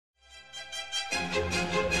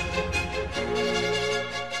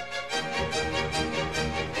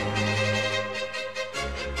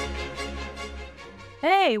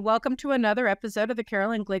Hey, welcome to another episode of the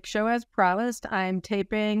Caroline Glick Show. As promised, I'm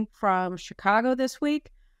taping from Chicago this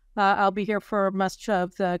week. I'll be here for much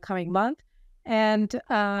of the coming month. And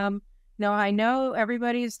I know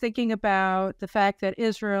everybody's thinking about the fact that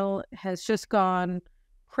Israel has just gone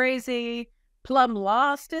crazy, plumb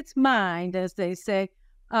lost its mind, as they say.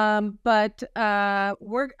 But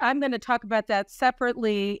I'm going to talk about that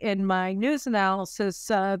separately in my news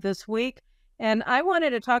analysis this week. And I wanted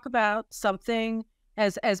to talk about something,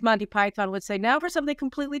 as Monty Python would say, now for something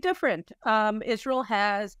completely different. Israel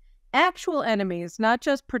has actual enemies, not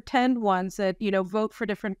just pretend ones that, vote for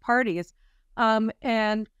different parties.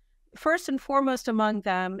 And first and foremost among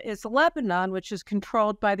them is Lebanon, which is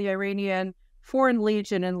controlled by the Iranian Foreign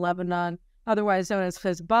Legion in Lebanon, otherwise known as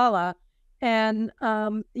Hezbollah. And,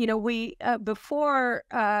 before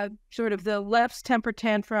sort of the left's temper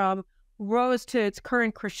tantrum rose to its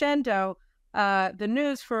current crescendo, the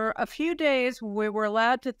news for a few days, we were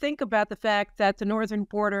allowed to think about the fact that the northern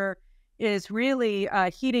border is really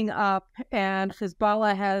heating up, and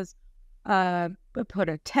Hezbollah has put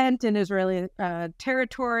a tent in Israeli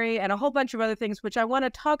territory and a whole bunch of other things, which I want to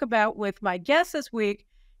talk about with my guests this week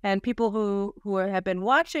and people who have been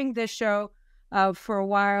watching this show for a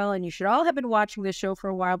while. And you should all have been watching this show for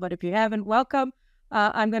a while, but if you haven't, welcome.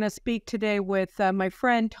 I'm going to speak today with my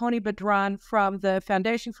friend Tony Badran from the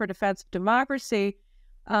Foundation for Defense of Democracy.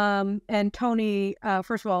 And Tony,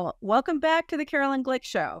 first of all, welcome back to the Caroline Glick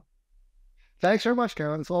Show. Thanks very much,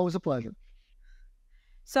 Caroline. It's always a pleasure.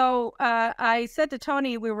 So I said to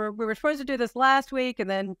Tony, we were supposed to do this last week, and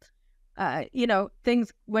then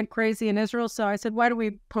things went crazy in Israel. So I said, why don't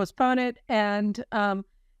we postpone it? And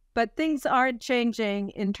but things aren't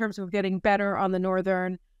changing in terms of getting better on the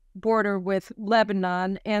northern border with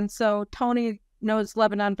Lebanon. And so Tony knows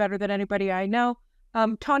Lebanon better than anybody I know.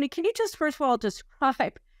 Tony, can you just first of all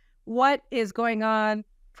describe what is going on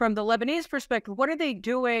from the Lebanese perspective? What are they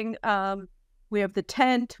doing? We have the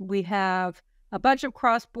tent, we have a bunch of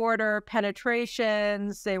cross-border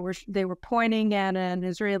penetrations. They were pointing at an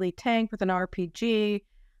Israeli tank with an RPG.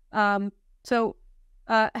 So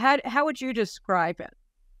how would you describe it?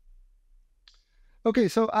 Okay,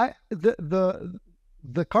 so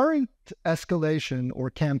the current escalation or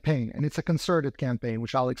campaign, and it's a concerted campaign,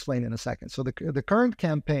 which I'll explain in a second. So the current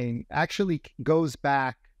campaign actually goes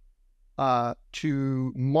back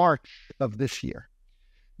to March of this year.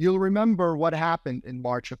 You'll remember what happened in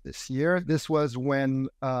March of this year. This was when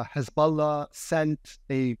Hezbollah sent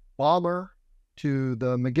a bomber to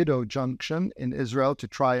the Megiddo junction in Israel to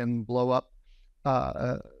try and blow up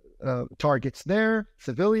targets there,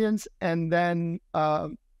 civilians, and then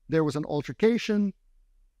there was an altercation.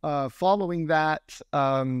 Following that,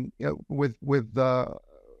 with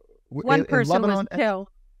one person was killed,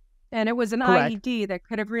 and it was an correct. IED that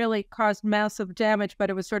could have really caused massive damage, but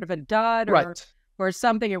it was sort of a dud Right. or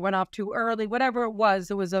something. It went off too early. Whatever it was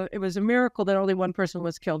a miracle that only one person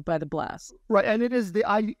was killed by the blast. Right, and it is the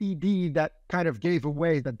IED that kind of gave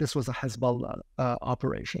away that this was a Hezbollah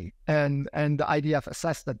operation, and the IDF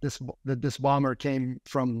assessed that this bomber came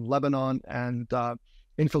from Lebanon and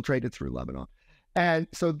infiltrated through Lebanon. And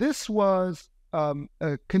so this was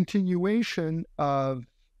a continuation of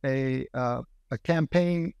a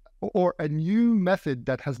campaign or a new method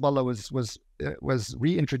that Hezbollah was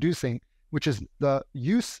reintroducing, which is the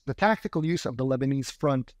tactical use of the Lebanese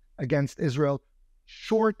front against Israel,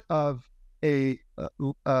 short of a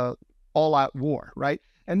all-out war, right?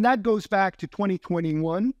 And that goes back to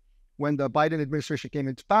 2021 when the Biden administration came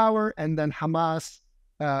into power, and then Hamas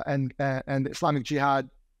and the Islamic Jihad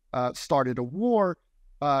started a war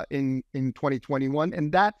in 2021,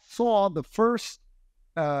 and that saw the first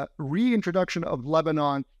reintroduction of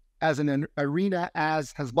Lebanon as an arena,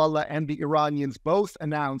 as Hezbollah and the Iranians both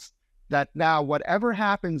announced that now whatever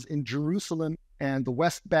happens in Jerusalem and the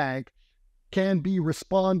West Bank can be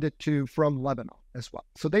responded to from Lebanon as well.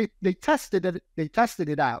 So they tested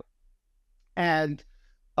it out, and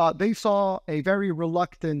they saw a very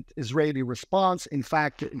reluctant Israeli response. In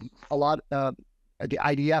fact, the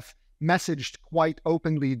IDF messaged quite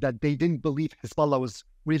openly that they didn't believe Hezbollah was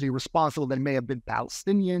really responsible. There may have been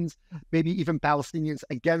Palestinians, maybe even Palestinians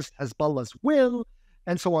against Hezbollah's will,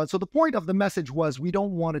 and so on. So the point of the message was, we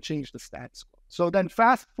don't want to change the status quo. So then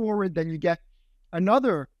fast forward, then you get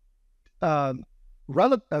another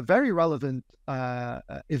very relevant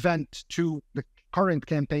event to the current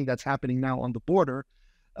campaign that's happening now on the border,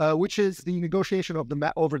 which is the negotiation of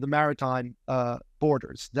over the maritime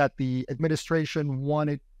borders that the administration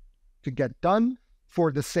wanted to get done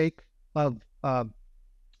for the sake of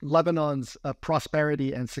Lebanon's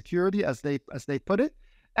prosperity and security, as they put it,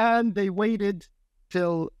 and they waited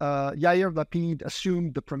till Yair Lapid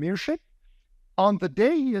assumed the premiership. On the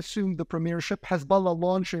day he assumed the premiership, Hezbollah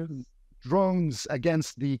launches drones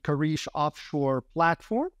against the Karish offshore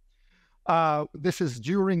platform. This is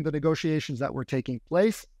during the negotiations that were taking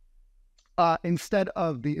place. Instead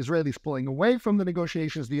of the Israelis pulling away from the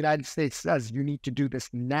negotiations, the United States says you need to do this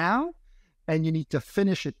now and you need to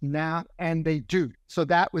finish it now, and they do. So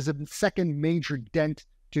that was a second major dent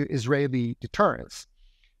to Israeli deterrence.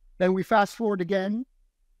 Then we fast forward again,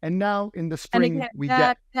 and now in the spring again, we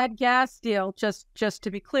get that gas deal. Just to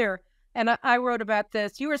be clear, and I wrote about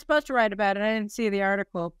this. You were supposed to write about it. I didn't see the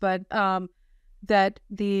article, but that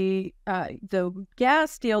the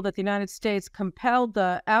gas deal that the United States compelled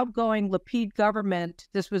the outgoing Lapid government.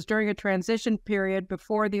 This was during a transition period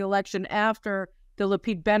before the election, after the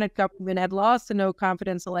Lapid-Bennett government had lost the no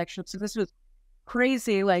confidence election. So this was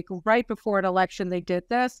crazy. Like right before an election, they did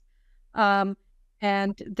this. And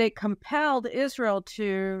they compelled Israel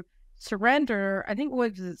to surrender, I think it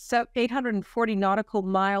was 840 nautical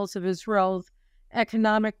miles of Israel's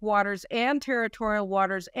economic waters and territorial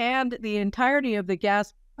waters, and the entirety of the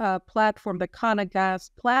gas platform, the Kana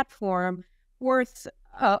gas platform, worth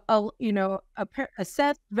a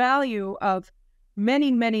set value of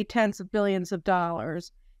many, many tens of billions of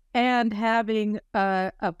dollars, and having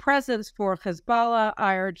a presence for Hezbollah,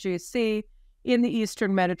 IRGC, in the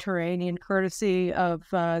Eastern Mediterranean, courtesy of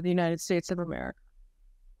the United States of America.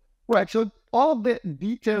 Right. So all the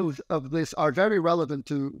details of this are very relevant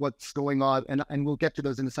to what's going on, and we'll get to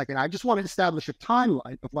those in a second. I just want to establish a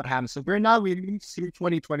timeline of what happens. So we're now reading through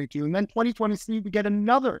 2022, and then 2023, we get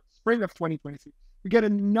another, spring of 2023, we get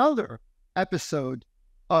another episode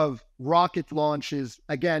of rocket launches,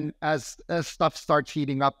 again, as stuff starts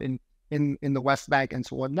heating up in the West Bank and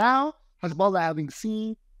so on. Now, Hezbollah, having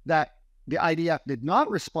seen that the IDF did not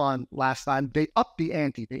respond last time, they upped the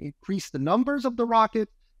ante. They increased the numbers of the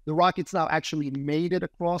rockets. The rockets now actually made it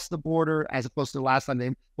across the border, as opposed to the last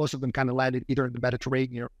time most of them kind of landed either in the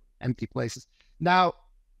Mediterranean or empty places. Now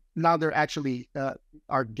they're actually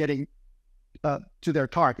are getting to their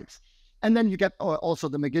targets. And then you get also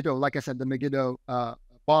the Megiddo, like I said, the Megiddo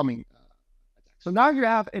bombing. So now you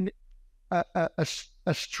have a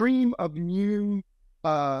stream of new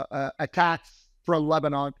attacks from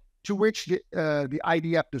Lebanon, to which the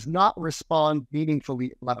IDF does not respond meaningfully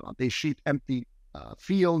in Lebanon. They shoot empty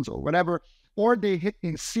fields or whatever, or they hit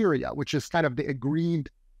in Syria, which is kind of the agreed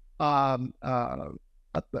sort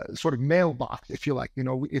of mailbox, if you like. You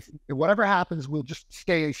know, if whatever happens, we'll just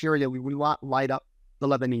stay in Syria. We will not light up the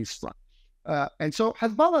Lebanese front. And so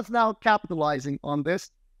Hezbollah is now capitalizing on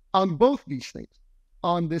this, on both these things,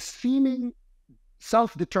 on this seeming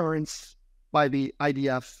self-deterrence by the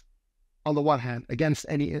IDF, on the one hand, against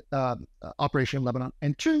any operation in Lebanon,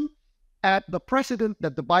 and two, at the precedent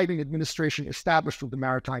that the Biden administration established with the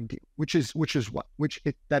maritime deal, which is what?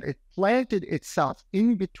 That it planted itself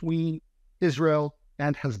in between Israel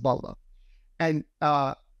and Hezbollah, and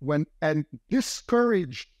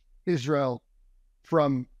discouraged Israel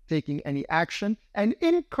from taking any action, and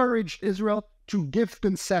encouraged Israel to give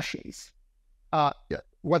concessions,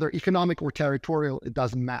 whether economic or territorial, it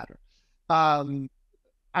doesn't matter.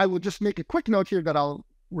 I will just make a quick note here that I'll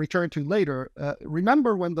return to later.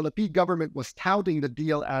 Remember when the Lapid government was touting the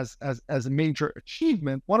deal as a major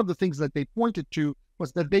achievement, one of the things that they pointed to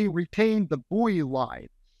was that they retained the buoy line,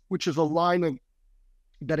 which is a line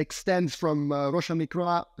that extends from Rosh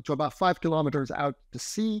HaNikra to about 5 kilometers out to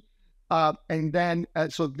sea. And then,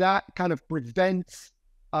 so that kind of prevents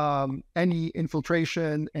any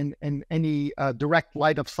infiltration and any direct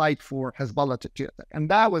line of sight for Hezbollah to attack. And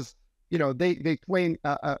that was, they claim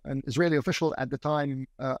an Israeli official at the time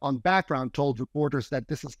on background told reporters that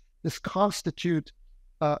this constitute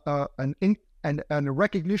a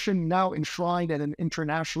recognition now enshrined in an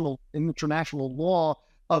international law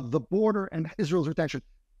of the border and Israel's retention.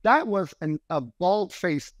 That was a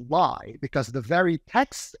bald-faced lie, because the very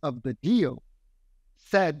text of the deal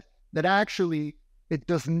said that actually the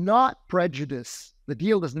deal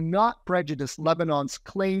does not prejudice Lebanon's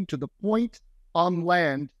claim to the point on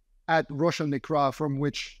land at Rosh HaNikra from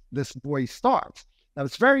which this buoy starts. Now,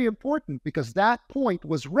 it's very important because that point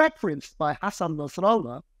was referenced by Hassan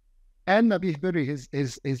Nasrallah and Nabih Berri,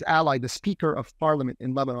 his ally, the Speaker of Parliament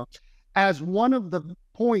in Lebanon, as one of the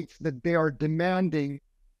points that they are demanding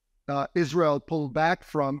Israel pull back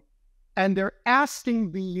from. And they're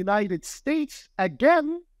asking the United States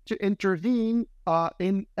again to intervene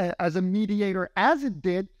as a mediator, as it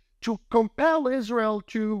did, to compel Israel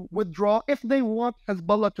to withdraw if they want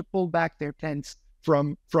Hezbollah to pull back their tents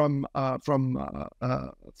from behind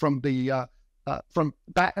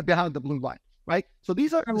the blue line, right? So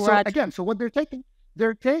these are so again. So what they're taking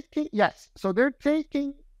they're taking, yes. So they're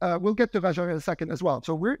taking, we'll get to Raja in a second as well.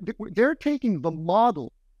 So they're taking the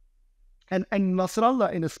model, and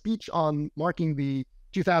Nasrallah, in a speech on marking the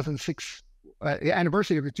 2006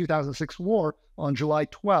 anniversary of the 2006 war on July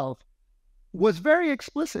 12th, was very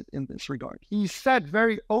explicit in this regard. He said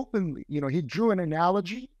very openly, he drew an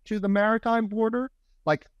analogy to the maritime border,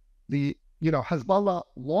 like Hezbollah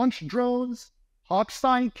launched drones,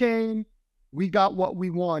 Hochstein came, we got what we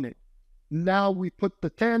wanted. Now we put the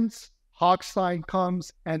tents, Hochstein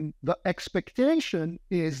comes, and the expectation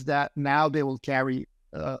is that now they will carry,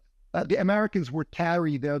 the Americans will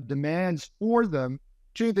carry their demands for them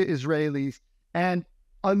to the Israelis, and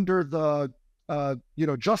under the,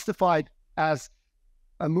 justified as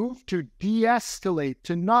a move to de-escalate,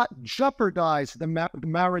 to not jeopardize the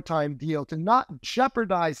maritime deal, to not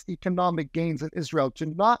jeopardize economic gains in Israel, to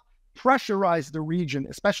not pressurize the region,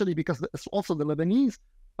 especially because also the Lebanese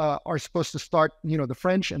are supposed to start, the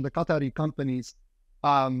French and the Qatari companies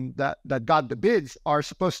that got the bids are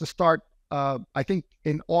supposed to start, I think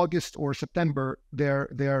in August or September, their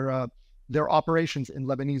operations in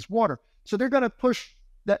Lebanese water. So they're going to push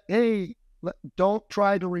that, hey, don't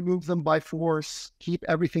try to remove them by force, keep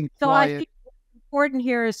everything quiet. So I think what's important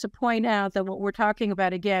here is to point out that what we're talking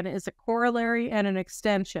about, again, is a corollary and an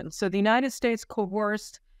extension. So the United States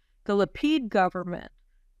coerced the Lapid government,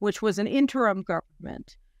 which was an interim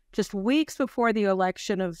government, just weeks before the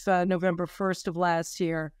election of November 1st of last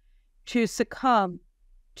year, to succumb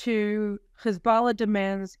to Hezbollah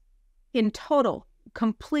demands in total,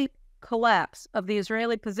 complete collapse of the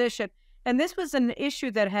Israeli position. And this was an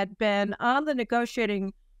issue that had been on the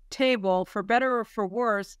negotiating table, for better or for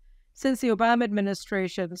worse, since the Obama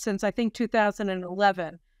administration, since I think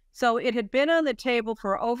 2011. So it had been on the table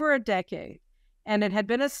for over a decade, and it had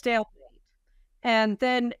been a stalemate. And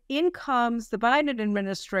then in comes the Biden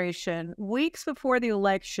administration, weeks before the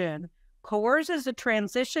election, coerces a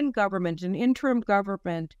transition government, an interim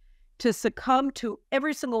government, to succumb to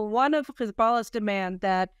every single one of Hezbollah's demand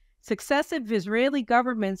that successive Israeli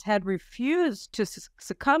governments had refused to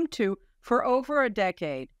succumb to for over a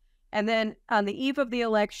decade. And then on the eve of the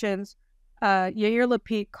elections, Yair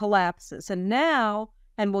Lapid collapses. And now,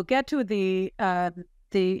 and we'll get to the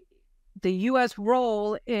U.S.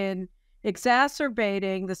 role in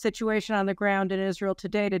exacerbating the situation on the ground in Israel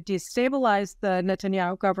today to destabilize the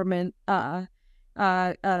Netanyahu government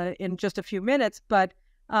in just a few minutes. But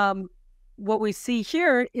what we see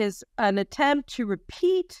here is an attempt to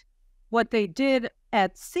repeat what they did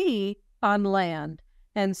at sea on land.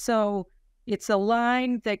 And so it's a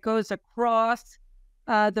line that goes across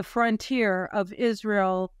the frontier of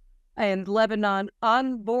Israel and Lebanon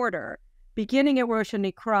on border, beginning at Rosh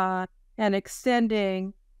Nikra and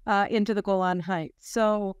extending into the Golan Heights.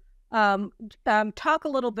 So talk a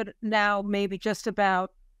little bit now maybe just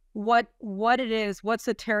about what it is, what's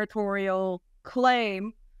the territorial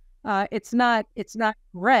claim. It's not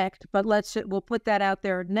correct, but we'll put that out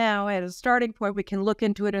there now as a starting point. We can look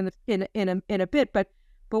into it in a bit, but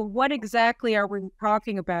what exactly are we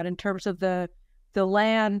talking about in terms of the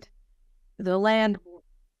land?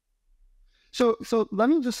 So let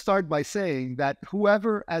me just start by saying that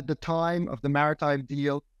whoever at the time of the maritime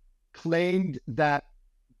deal claimed that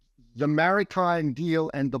the maritime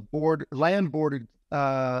deal and the land border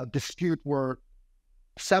dispute were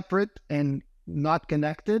separate and not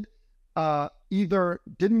connected, either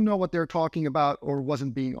didn't know what they're talking about or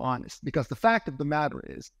wasn't being honest. Because the fact of the matter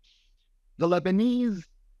is, the Lebanese,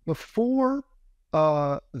 before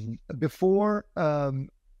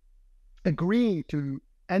agreeing to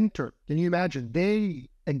enter, can you imagine? They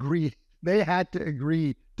had to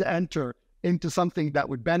agree to enter into something that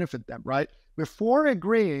would benefit them, right? Before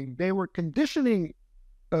agreeing, they were conditioning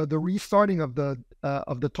the restarting of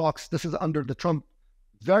the talks. This is under the Trump,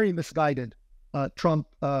 very misguided Trump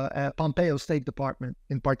Pompeo State Department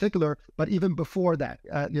in particular, but even before that,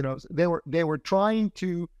 they were trying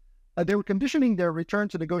to, they were conditioning their return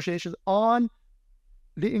to negotiations on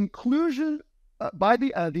the inclusion by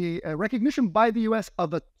the recognition by the U.S.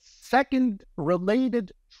 of a second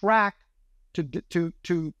related track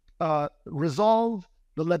to resolve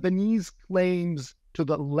the Lebanese claims to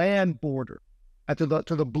the land border, to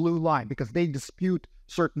the blue line, because they dispute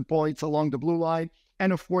certain points along the blue line,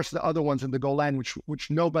 and of course the other ones in the Golan, which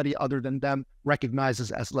nobody other than them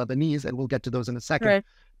recognizes as Lebanese, and we'll get to those in a second. Right.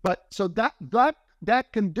 But so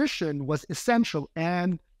that condition was essential,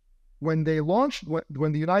 and when the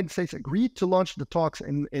United States agreed to launch the talks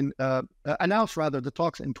announced the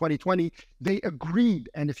talks in 2020, they agreed.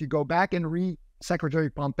 And if you go back and read Secretary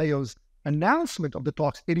Pompeo's announcement of the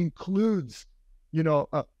talks, it includes,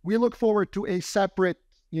 we look forward to a separate,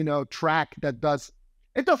 track that does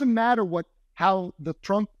It doesn't matter how the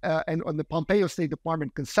Trump and the Pompeo State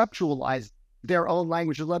Department conceptualized their own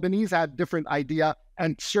language. The Lebanese had a different idea,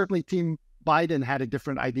 and certainly Team Biden had a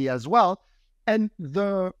different idea as well. And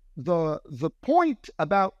the point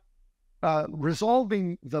about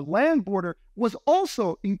resolving the land border was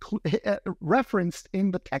also referenced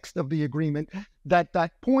in the text of the agreement.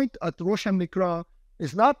 That point at Rosh HaMikra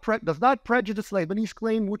does not prejudice Lebanese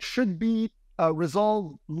claim, which should be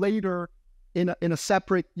resolved later in a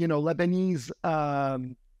separate, Lebanese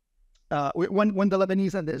when the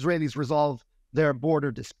Lebanese and the Israelis resolve their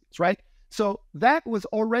border disputes, right? So that was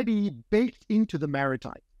already baked into the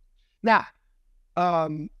maritime. Now,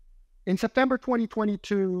 in September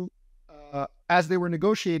 2022. As they were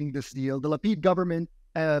negotiating this deal, the Lapid government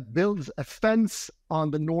builds a fence on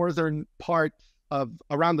the northern part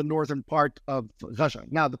around the northern part of Gaza.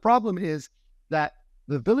 Now, the problem is that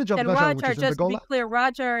the village of Gaza, Rajar, which is in just the to be clear,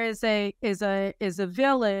 Rajar is a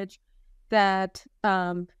village that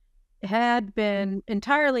had been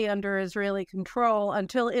entirely under Israeli control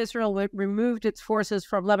until Israel removed its forces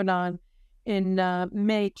from Lebanon in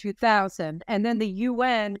May 2000, and then the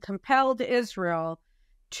UN compelled Israel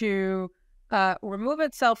to remove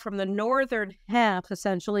itself from the northern half,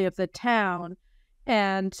 essentially, of the town.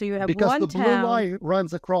 And so you have because one the town. blue line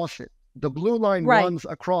runs across it. The blue line runs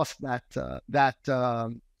across that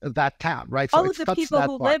town, right? So all of the people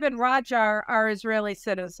who live in Rajar are Israeli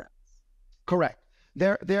citizens. Correct.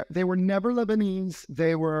 They were never Lebanese.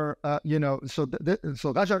 They were, so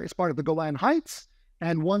Rajar is part of the Golan Heights.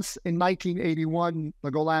 And once in 1981,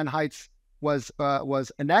 the Golan Heights was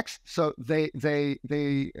annexed. So they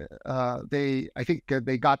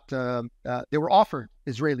were offered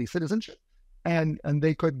Israeli citizenship, and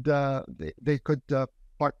they could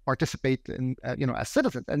participate in as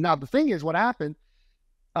citizens. And now the thing is, what happened?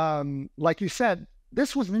 Like you said,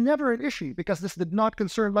 this was never an issue because this did not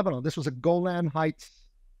concern Lebanon. This was a Golan Heights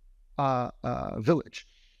village.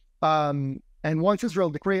 And once Israel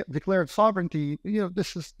declared sovereignty,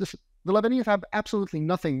 the Lebanese have absolutely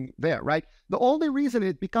nothing there, right? The only reason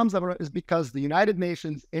it becomes Lebanon is because the United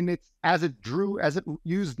Nations, as it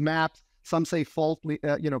used maps, some say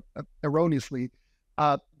erroneously,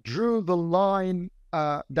 drew the line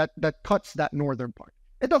that cuts that northern part.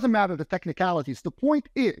 It doesn't matter the technicalities. The point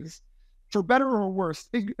is, for better or worse,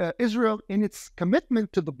 Israel, in its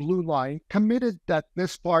commitment to the blue line, committed that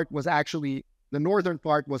this part was actually, the northern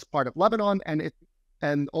part was part of Lebanon,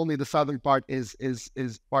 and only the southern part is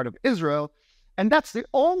part of Israel. And that's the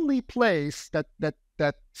only place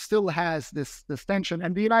that still has this tension.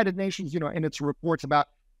 And the United Nations, in its reports about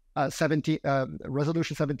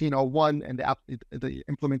Resolution 1701 and the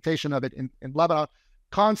implementation of it in Lebanon,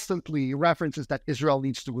 constantly references that Israel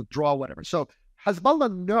needs to withdraw, whatever. So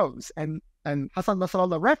Hezbollah knows, and Hassan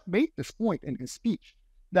Nasrallah made this point in his speech,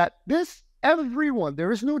 that there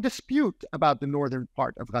is no dispute about the northern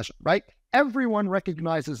part of Gaza, right? Everyone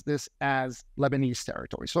recognizes this as Lebanese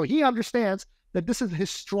territory. So he understands that this is his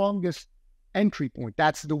strongest entry point.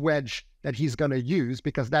 That's the wedge that he's going to use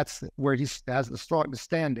because that's where he has the strongest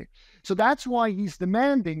standing. So that's why he's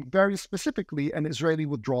demanding very specifically an Israeli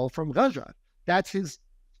withdrawal from Gaza. That's his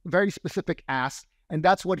very specific ask, and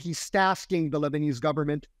that's what he's tasking the Lebanese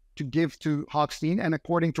government to give to Hochstein. And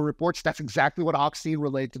according to reports, that's exactly what Hochstein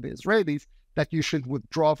relayed to the Israelis, that you should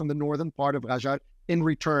withdraw from the northern part of Gaza in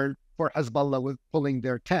return for Hezbollah with pulling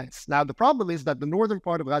their tents. Now, the problem is that the northern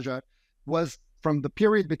part of Gaza was, from the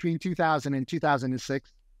period between 2000 and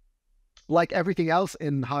 2006, like everything else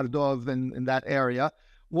in Hardov and in that area,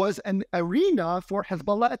 was an arena for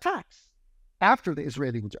Hezbollah attacks after the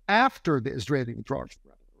Israeli withdrawal,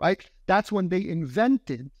 right? That's when they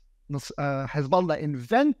invented, Hezbollah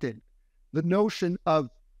invented the notion of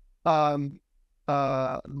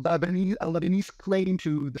Lebanese claim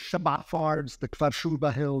to the Shaba farms, the Kfar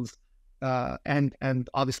Shuba hills, and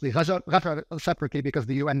obviously Gaza separately, because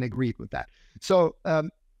the UN agreed with that. So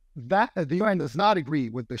that the UN does not agree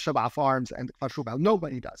with the Shaba farms and the Kfar Shuba.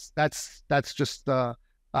 Nobody does. That's just the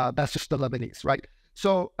Lebanese, right?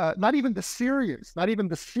 So not even the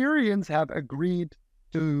Syrians have agreed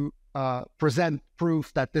to present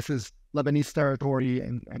proof that this is Lebanese territory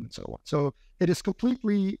and so on. So it is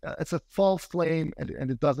completely, it's a false claim,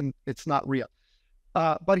 and it's not real.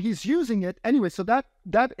 But he's using it anyway. So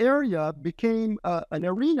that area became an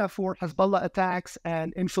arena for Hezbollah attacks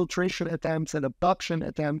and infiltration attempts and abduction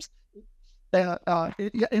attempts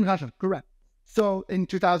in Gaza, correct. So in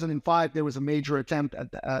 2005, there was a major attempt at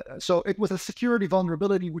so it was a security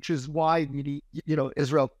vulnerability, which is why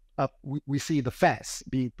Israel, we see the fence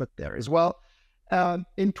being put there as well.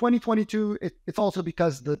 In 2022, it's also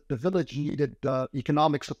because the village needed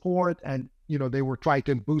economic support, and they were trying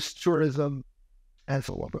to boost tourism and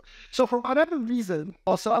so on. So for whatever reason,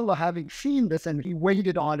 Nasrallah, having seen this, and he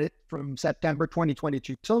waited on it from September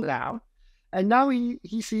 2022 till now, and now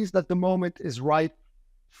he sees that the moment is right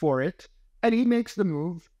for it, and he makes the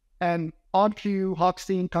move. And on cue,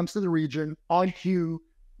 Hochstein comes to the region. On cue,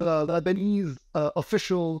 the Lebanese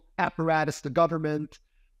official apparatus, the government,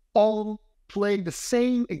 all play the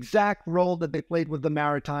same exact role that they played with the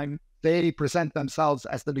maritime. They present themselves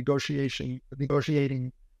as the negotiating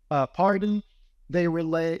party. They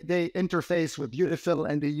interface with UNIFIL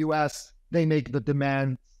and the U.S. They make the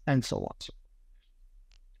demands and so on.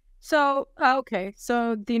 So, okay.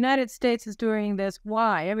 So the United States is doing this.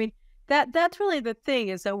 Why? I mean, that's really the thing,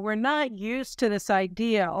 is that we're not used to this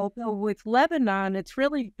idea. Although with Lebanon, it's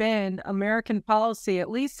really been American policy,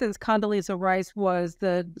 at least since Condoleezza Rice was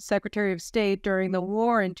the Secretary of State during the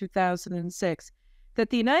war in 2006, that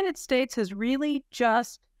the United States has really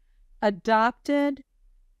just adopted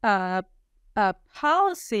a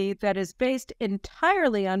policy that is based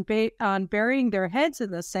entirely on burying their heads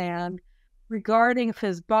in the sand regarding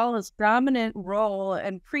Hezbollah's dominant role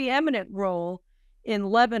and preeminent role in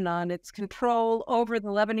Lebanon, its control over the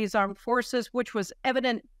Lebanese armed forces, which was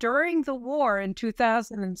evident during the war in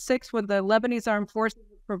 2006 when the Lebanese armed forces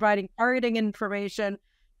were providing targeting information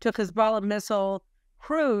to Hezbollah missile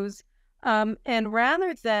crews. And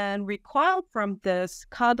rather than recoil from this,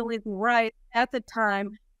 Condoleezza Rice at the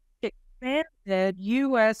time expanded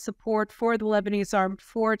U.S. support for the Lebanese armed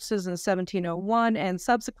forces in 1701, and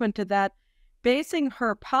subsequent to that, basing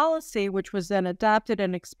her policy, which was then adopted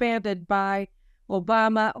and expanded by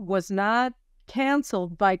Obama, was not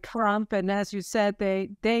canceled by Trump. And as you said,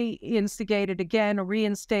 they instigated again,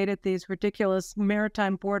 reinstated these ridiculous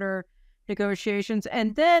maritime border negotiations.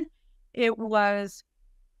 And then it was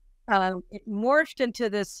it morphed into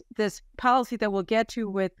this policy that we'll get to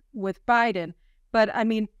with Biden. But I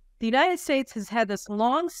mean, the United States has had this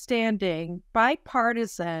long-standing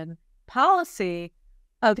bipartisan policy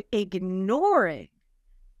of ignoring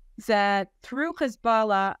that through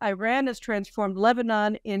Hezbollah, Iran has transformed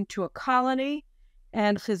Lebanon into a colony,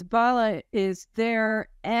 and Hezbollah is there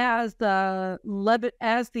as the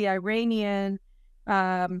Iranian,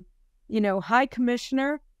 high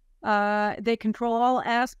commissioner. They control all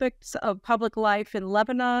aspects of public life in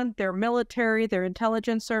Lebanon, their military, their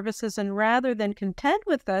intelligence services, and rather than contend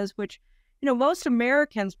with us, which most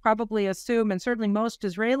Americans probably assume, and certainly most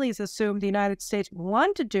Israelis assume the United States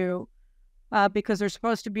want to do, because they're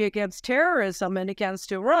supposed to be against terrorism and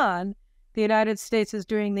against Iran, the United States is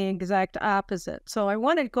doing the exact opposite. So I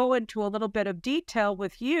want to go into a little bit of detail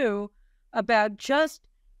with you about just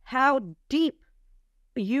how deep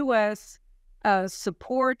U.S.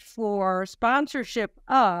 Support for sponsorship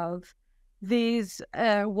of these,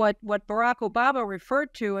 what Barack Obama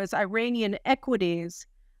referred to as Iranian equities.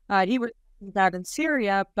 He was that in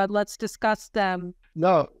Syria, but let's discuss them.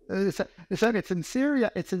 No, it's in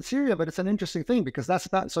Syria. It's in Syria, but it's an interesting thing because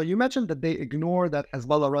that's not. So you mentioned that they ignore that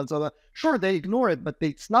Hezbollah runs over. Sure, they ignore it, but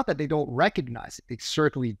it's not that they don't recognize it. They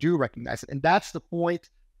certainly do recognize it, and that's the point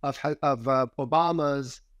of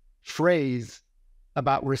Obama's phrase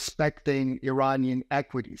about respecting Iranian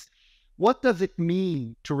equities. What does it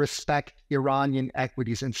mean to respect Iranian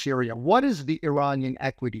equities in Syria? What is the Iranian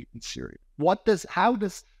equity in Syria? How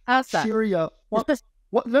does Syria? But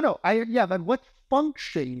what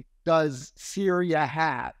function does Syria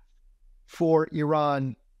have for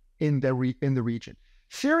Iran in the region?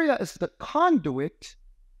 Syria is the conduit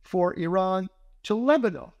for Iran to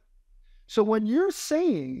Lebanon. So when you're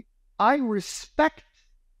saying, I respect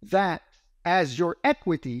that as your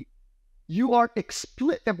equity, you are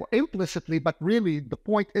implicitly, but really the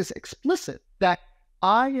point is explicit, that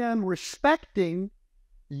I am respecting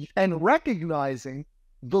and recognizing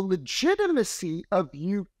the legitimacy of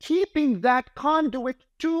you keeping that conduit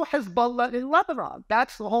to Hezbollah in Lebanon.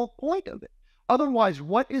 That's the whole point of it. Otherwise,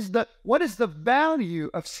 what is the value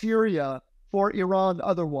of Syria for Iran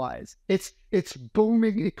otherwise? Its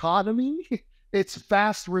booming economy, its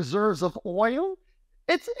vast reserves of oil.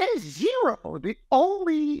 It's zero. The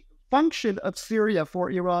only function of Syria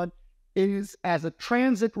for Iran is as a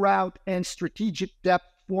transit route and strategic depth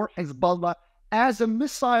for Hezbollah as a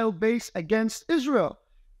missile base against Israel.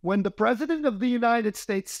 When the President of the United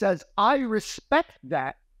States says, I respect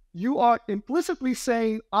that, you are implicitly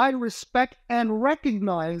saying, I respect and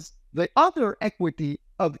recognize the other equity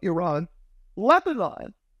of Iran,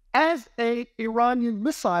 Lebanon, as an Iranian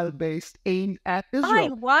missile base aimed at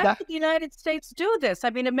Israel. Why would the United States do this? I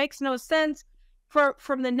mean, it makes no sense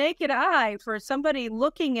from the naked eye, for somebody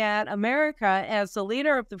looking at America as the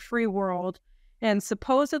leader of the free world and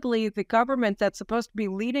supposedly the government that's supposed to be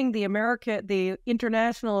leading the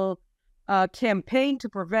international campaign to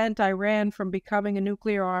prevent Iran from becoming a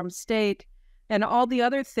nuclear armed state, and all the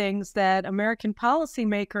other things that American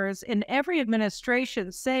policymakers in every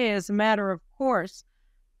administration say as a matter of course.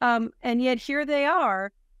 And yet here they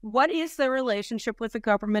are. What is the relationship with the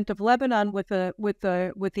government of Lebanon, with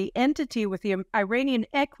the entity, with the Iranian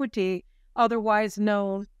equity, otherwise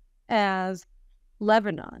known as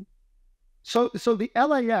Lebanon? So the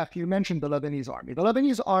LAF, you mentioned the Lebanese army. The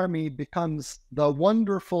Lebanese army becomes the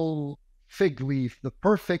wonderful fig leaf, the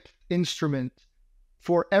perfect instrument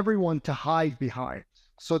for everyone to hide behind.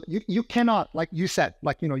 So you cannot, like you said,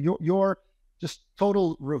 your just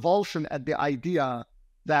total revulsion at the idea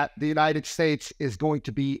that the United States is going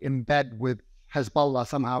to be in bed with Hezbollah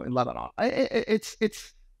somehow in Lebanon.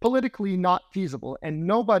 It's politically not feasible, and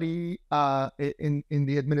nobody in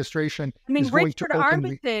the administration is going to Richard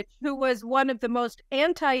Armitage, who was one of the most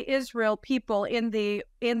anti-Israel people in the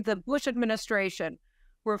Bush administration,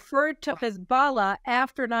 referred to Hezbollah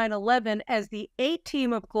after 9/11 as the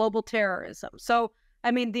A-team of global terrorism. So,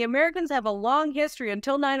 the Americans have a long history.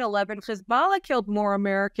 Until 9/11, Hezbollah killed more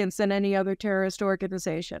Americans than any other terrorist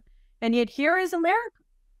organization. And yet here is America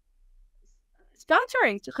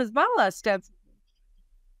sponsoring Hezbollah steps.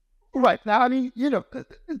 Right. Now,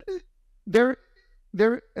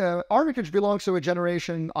 Armitage belongs to a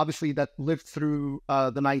generation, obviously, that lived through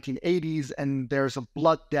the 1980s, and there's a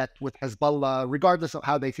blood debt with Hezbollah, regardless of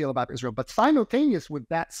how they feel about Israel. But simultaneous with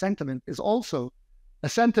that sentiment is also a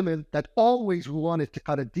sentiment that always wanted to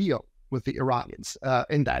cut a deal with the Iranians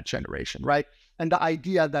in that generation, right? And the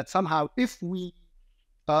idea that somehow if we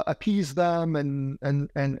appease them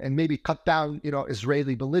and maybe cut down,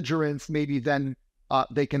 Israeli belligerence, maybe then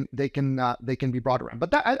they can be brought around. But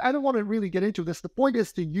that, I don't want to really get into this. The point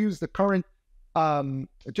is to use the current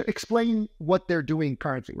to explain what they're doing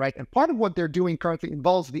currently, right? And part of what they're doing currently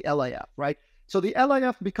involves the LAF, right? So the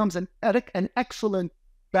LAF becomes an excellent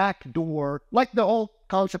backdoor, like the whole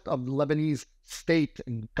concept of Lebanese state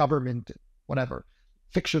and government, whatever,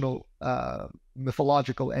 fictional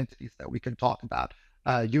mythological entities that we can talk about,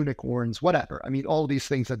 unicorns, whatever. All these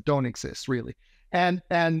things that don't exist really.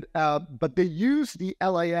 But they use the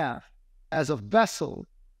LAF as a vessel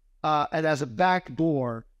and as a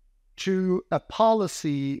backdoor to a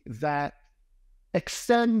policy that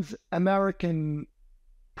extends American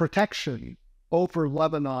protection over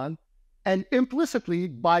Lebanon, and implicitly,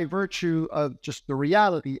 by virtue of just the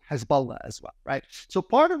reality, Hezbollah as well, right? So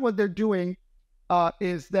part of what they're doing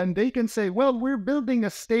is then they can say, well, we're building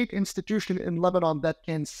a state institution in Lebanon that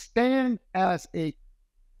can stand as a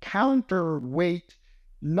counterweight,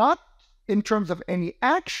 not in terms of any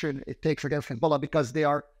action it takes against Hezbollah, because they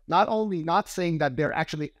are not only not saying that they're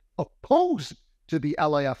actually opposed to the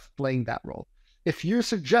LAF playing that role. If you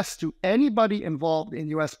suggest to anybody involved in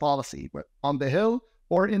U.S. policy, on the Hill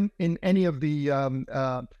or in any of the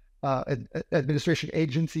administration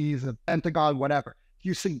agencies, the Pentagon, whatever,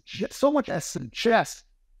 you so much as suggest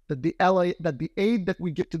that the aid that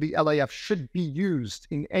we give to the LAF should be used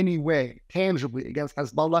in any way tangibly against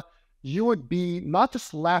Hezbollah, you would be not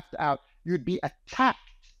just laughed out, you'd be attacked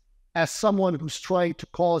as someone who's trying to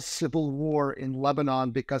cause civil war in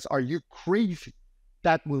Lebanon, because are you crazy?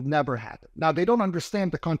 That will never happen. Now, they don't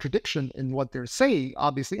understand the contradiction in what they're saying,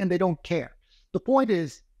 obviously, and they don't care. The point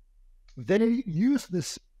is, they use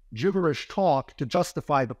this gibberish talk to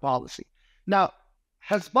justify the policy. Now,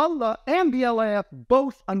 Hezbollah and the LAF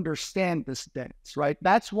both understand this dance, right?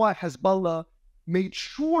 That's why Hezbollah made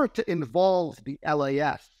sure to involve the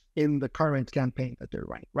LAF in the current campaign that they're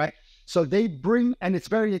running, right? So they bring, and it's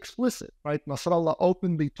very explicit, right? Nasrallah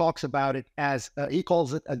openly talks about it as, he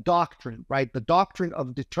calls it a doctrine, right? The doctrine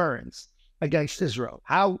of deterrence against Israel.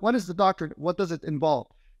 What is the doctrine? What does it involve?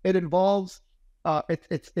 It involves,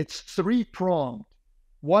 it's three-pronged.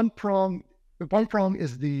 One prong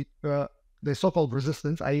is the so-called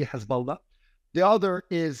resistance, i.e. Hezbollah. The other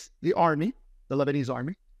is the army, the Lebanese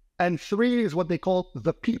army. And three is what they call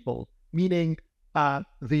the people, meaning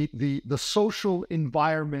the social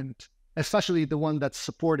environment, especially the one that's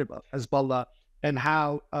supportive of Hezbollah, and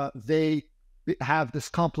how they have this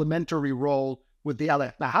complementary role with the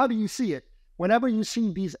LF. Now, how do you see it? Whenever you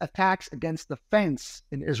see these attacks against the fence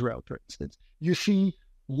in Israel, for instance, you see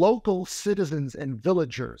local citizens and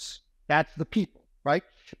villagers. That's the people, right?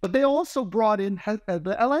 But they also brought in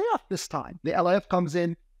the LAF this time. The LAF comes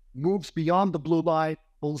in, moves beyond the blue line,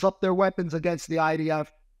 pulls up their weapons against the IDF,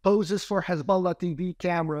 poses for Hezbollah TV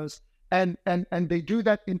cameras, and they do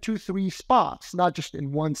that in 2-3 spots, not just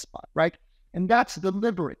in one spot, right? And that's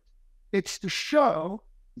deliberate. It's to show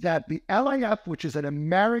that the LAF, which is an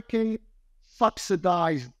American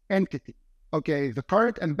subsidized entity, okay, the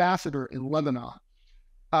current ambassador in Lebanon,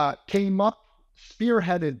 came up,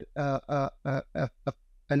 spearheaded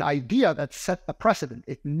an idea that set a precedent.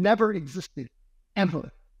 It never existed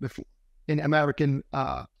ever before in American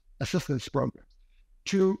assistance programs,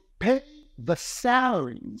 to pay the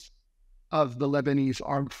salaries of the Lebanese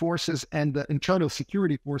armed forces and the internal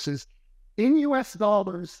security forces in US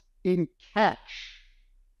dollars in cash,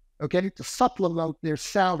 okay, to supplement their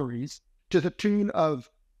salaries to the tune of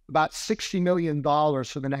about $60 million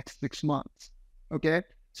for the next 6 months, okay?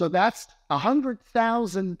 So that's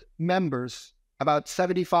 100,000 members, about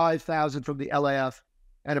 75,000 from the LAF,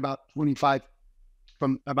 and about 20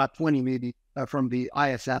 maybe from the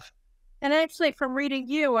ISF. And actually, from reading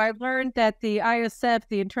you, I learned that the ISF,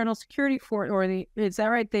 the Internal Security Force, is that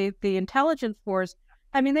right? The intelligence force,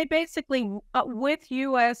 I mean, they basically, with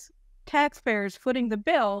U.S. taxpayers footing the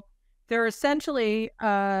bill, they're essentially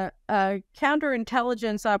a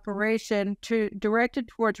counterintelligence operation directed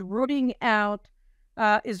towards rooting out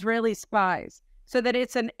Israeli spies, so that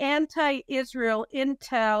it's an anti-Israel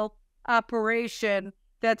intel operation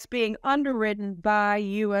that's being underwritten by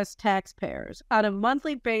U.S. taxpayers on a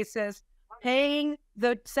monthly basis, paying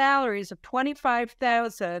the salaries of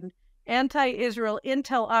 25,000 anti-Israel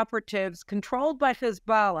intel operatives controlled by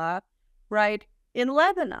Hezbollah, right, in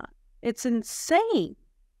Lebanon. It's insane.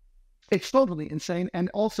 It's totally insane. And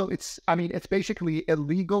also it's basically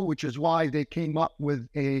illegal, which is why they came up with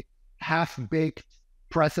a half-baked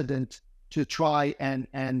precedent to try and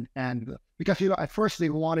because, at first they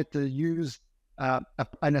wanted to use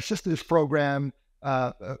an assistance program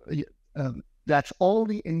that's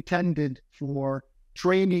only intended for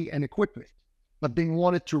training and equipment, but they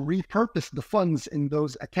wanted to repurpose the funds in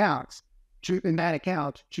that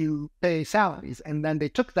account to pay salaries. And then they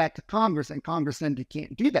took that to Congress, and Congress said, you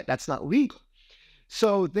can't do that. That's not legal.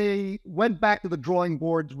 So they went back to the drawing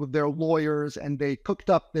boards with their lawyers, and they cooked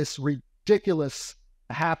up this ridiculous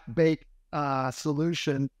half-baked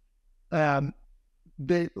solution.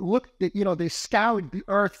 They looked at, they scoured the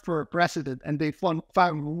earth for a precedent, and they found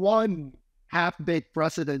one half-baked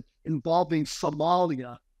precedent involving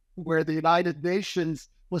Somalia, where the United Nations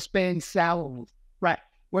was paying salaries, right?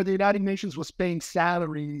 Where the United Nations was paying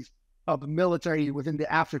salaries of the military within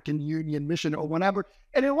the African Union mission or whatever.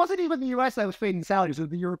 And it wasn't even the US that was paying salaries, it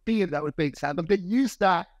was the European that was paying salaries. But they used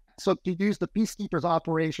that, so to use the Peacekeepers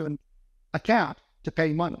Operation account to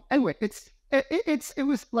pay money. Anyway, it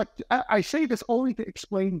was like, I say this only to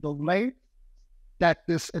explain the length that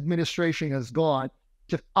this administration has gone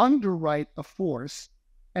to underwrite a force.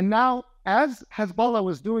 And now, as Hezbollah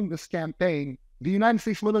was doing this campaign, the United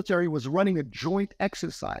States military was running a joint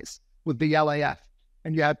exercise with the LAF.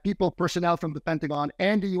 And you had personnel from the Pentagon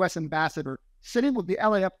and the U.S. ambassador sitting with the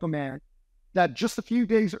LAF command that just a few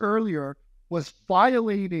days earlier was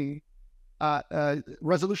violating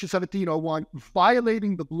Resolution 1701,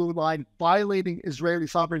 violating the Blue Line, violating Israeli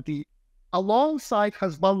sovereignty, alongside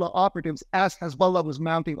Hezbollah operatives as Hezbollah was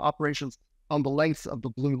mounting operations on the lengths of the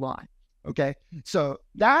Blue Line. Okay, so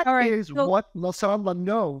that is what Nasrallah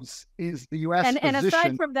knows is the U.S. position. And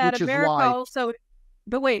aside from that, America also,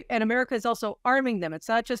 but wait, and America is also arming them. It's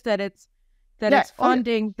not just that it's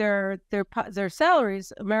funding their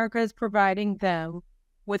salaries. America is providing them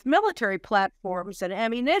with military platforms and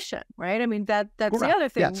ammunition, right? I mean, that's correct. The other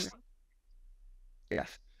thing.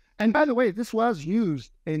 Yes. And by the way, this was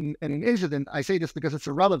used in an incident. I say this because it's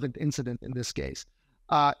a relevant incident in this case,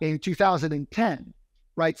 in 2010,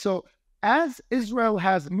 right? So as Israel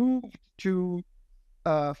has moved to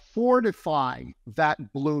fortify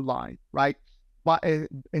that Blue Line, right,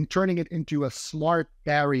 and turning it into a smart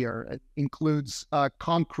barrier, it includes high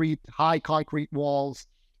concrete walls,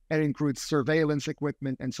 it includes surveillance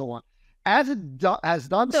equipment, and so on. As it has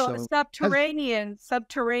done so, subterranean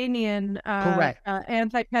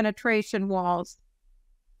anti-penetration walls.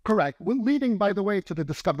 Correct. Leading, by the way, to the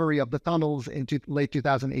discovery of the tunnels in late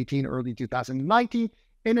 2018, early 2019,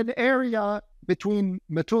 in an area between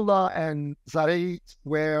Metula and Zarait,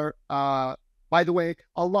 where, by the way,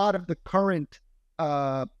 a lot of the current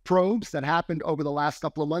probes that happened over the last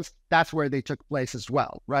couple of months, that's where they took place as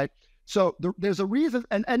well, right? So there's a reason,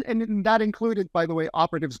 and that included, by the way,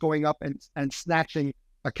 operatives going up and snatching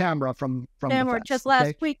a camera from the fence. Just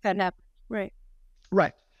last week that happened, right?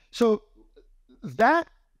 Right. So that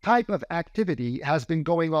type of activity has been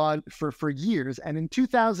going on for years. And in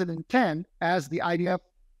 2010, as the IDF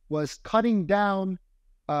was cutting down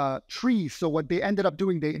trees, so what they ended up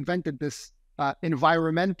doing, they invented this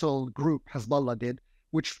environmental group, Hezbollah did,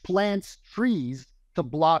 which plants trees to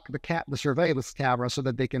block the surveillance camera so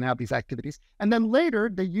that they can have these activities. And then later,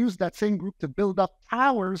 they use that same group to build up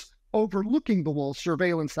towers overlooking the wall,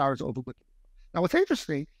 surveillance towers overlooking. Now, what's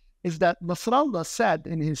interesting is that Nasrallah said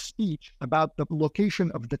in his speech about the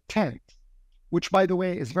location of the tent, which, by the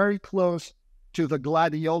way, is very close to the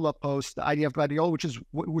Gladiola post, the idea of Gladiola,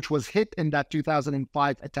 which was hit in that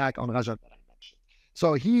 2005 attack on Rajab that I mentioned.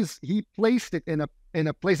 So he placed it in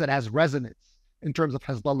a place that has resonance in terms of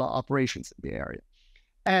Hezbollah operations in the area.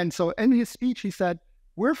 And so in his speech, he said,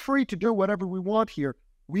 we're free to do whatever we want here.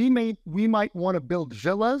 We might want to build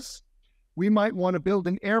villas. We might want to build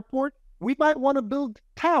an airport. We might want to build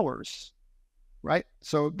towers, right?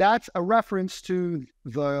 So that's a reference to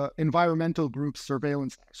the environmental group's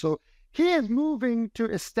surveillance. So he is moving to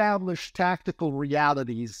establish tactical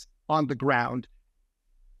realities on the ground,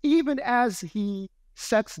 even as he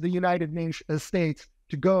sets the United States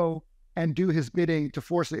to go and do his bidding to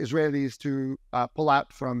force the Israelis to pull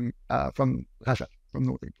out from Russia, from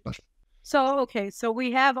northern Russia. So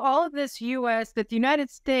we have all of this U.S. that the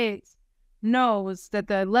United States knows that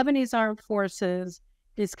the Lebanese armed forces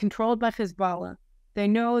is controlled by Hezbollah. They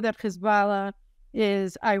know that Hezbollah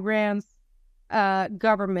is Iran's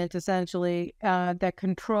government, essentially, that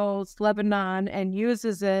controls Lebanon and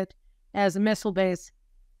uses it as a missile base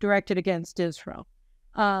directed against Israel.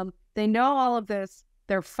 They know all of this.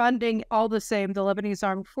 They're funding all the same the Lebanese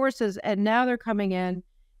armed forces, and now they're coming in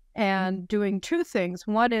and doing two things.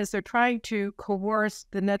 One is they're trying to coerce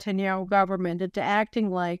the Netanyahu government into acting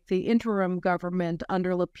like the interim government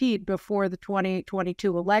under Lapid before the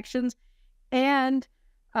 2022 elections. And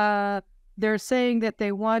they're saying that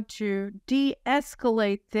they want to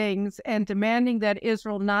de-escalate things and demanding that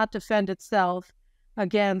Israel not defend itself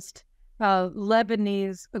against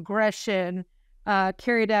Lebanese aggression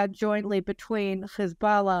carried out jointly between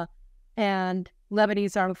Hezbollah and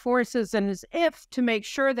Lebanese armed forces, and as if to make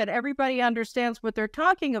sure that everybody understands what they're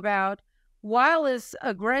talking about, while this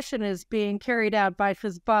aggression is being carried out by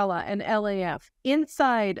Hezbollah and LAF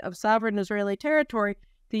inside of sovereign Israeli territory,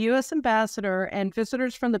 the U.S. ambassador and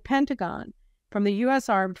visitors from the Pentagon, from the U.S.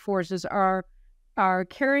 armed forces, are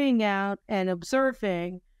carrying out and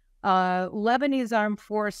observing Lebanese armed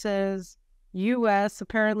forces, U.S.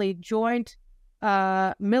 apparently joint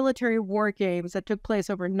military war games that took place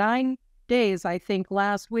over 9 days, I think,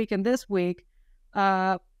 last week and this week,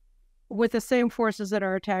 with the same forces that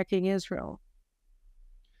are attacking Israel.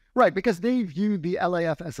 Right, because they view the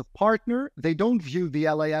LAF as a partner. They don't view the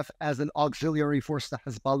LAF as an auxiliary force to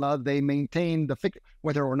Hezbollah. They maintain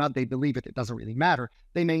whether or not they believe it, it doesn't really matter.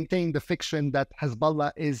 They maintain the fiction that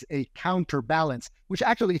Hezbollah is a counterbalance, which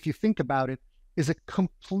actually, if you think about it, is a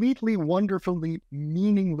completely wonderfully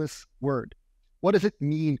meaningless word. What does it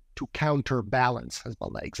mean to counterbalance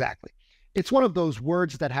Hezbollah exactly? It's one of those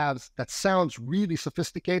words that sounds really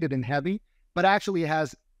sophisticated and heavy, but actually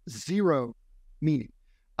has zero meaning.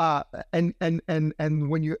 And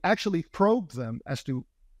when you actually probe them as to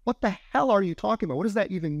what the hell are you talking about? What does that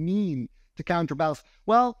even mean to counterbalance?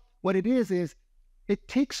 Well, what it is it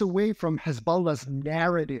takes away from Hezbollah's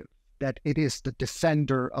narrative that it is the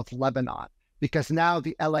defender of Lebanon, because now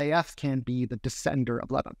the LAF can be the descender of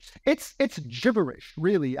Lebanon. It's gibberish,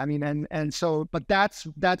 really. I mean, but that's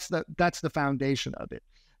the foundation of it.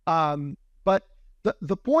 But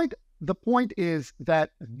the point is that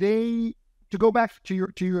to go back to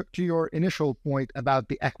your initial point about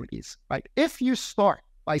the equities, right? If you start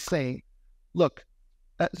by saying, look,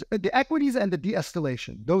 the equities and the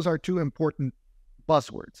de-escalation, those are two important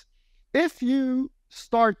buzzwords. If you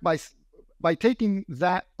start by taking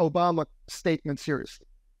that Obama statement seriously,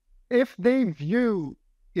 if they view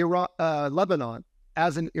Lebanon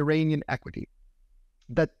as an Iranian equity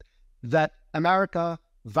that America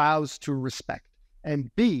vows to respect,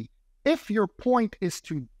 and B, if your point is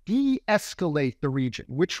to de-escalate the region,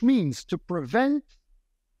 which means to prevent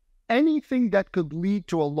anything that could lead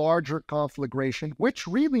to a larger conflagration, which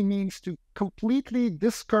really means to completely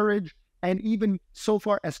discourage and even so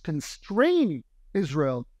far as constrain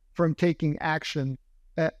Israel from taking action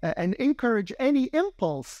and encourage any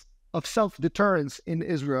impulse of self-deterrence in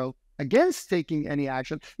Israel against taking any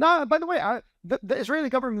action. Now, by the way, the Israeli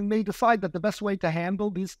government may decide that the best way to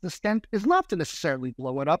handle this tent is not to necessarily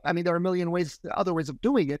blow it up. I mean, there are a million other ways of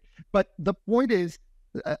doing it. But the point is,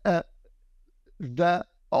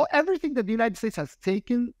 everything that the United States has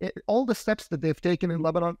taken, all the steps that they've taken in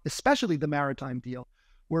Lebanon, especially the maritime deal,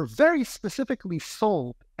 were very specifically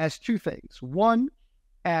sold as two things. One,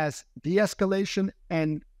 as de-escalation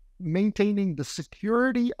and maintaining the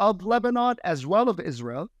security of Lebanon as well as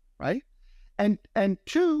Israel, right? And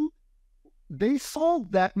two, they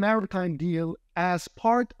sold that maritime deal as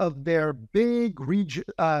part of their big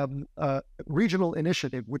regional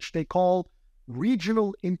initiative, which they call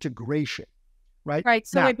regional integration. Right. Right.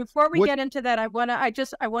 So now, wait, before we get into that, I want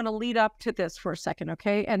to lead up to this for a second,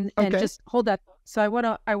 okay? And just hold that. So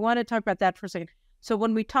I want to talk about that for a second. So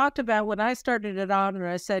when we talked about, when I started it on, and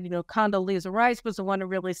I said, Condoleezza Rice was the one who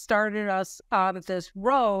really started us on this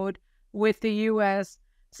road with the U.S.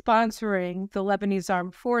 sponsoring the Lebanese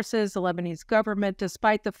armed forces, the Lebanese government,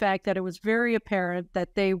 despite the fact that it was very apparent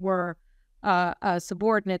that they were a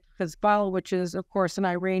subordinate to Hezbollah, which is, of course, an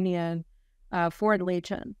Iranian foreign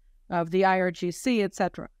legion of the IRGC,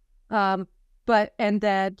 etc. And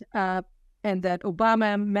that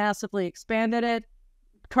Obama massively expanded it.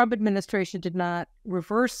 Trump administration did not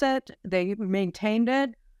reverse it; they maintained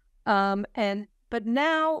it. But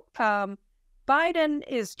now Biden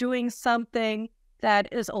is doing something that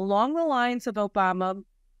is along the lines of Obama,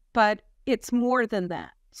 but it's more than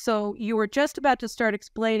that. So you were just about to start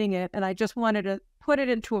explaining it, and I just wanted to put it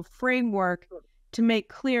into a framework to make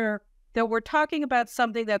clear that we're talking about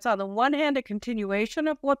something that's on the one hand a continuation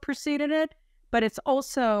of what preceded it, but it's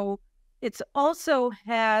also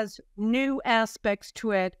has new aspects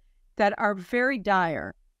to it that are very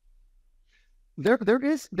dire.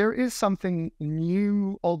 There is something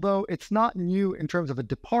new, although it's not new in terms of a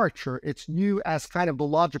departure. It's new as kind of the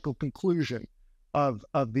logical conclusion of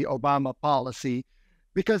the Obama policy,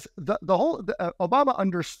 because Obama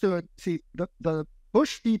understood. See, the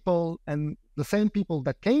Bush people and the same people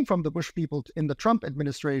that came from the Bush people in the Trump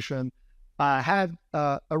administration had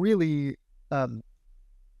a really,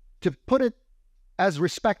 to put it as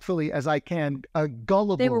respectfully as I can, a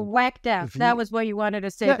gullible. They were whacked out. That was what you wanted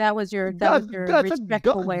to say. Yeah, that was your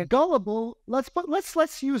respectful way. Gullible.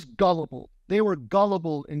 Let's use gullible. They were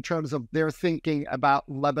gullible in terms of their thinking about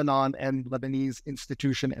Lebanon and Lebanese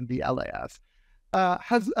institution and the LAF.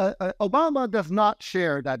 Obama does not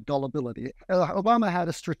share that gullibility. Obama had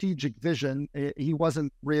a strategic vision. He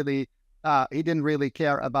wasn't really, he didn't really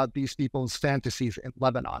care about these people's fantasies in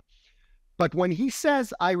Lebanon. But when he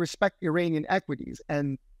says, I respect Iranian equities,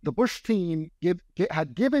 and the Bush team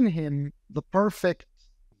had given him the perfect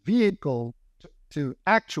vehicle to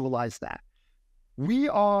actualize that, we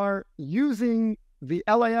are using the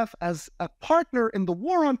LAF as a partner in the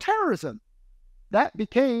war on terrorism. That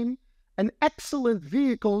became an excellent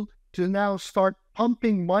vehicle to now start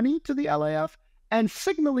pumping money to the LAF and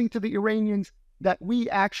signaling to the Iranians that we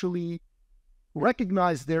actually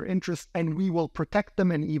recognize their interests and we will protect them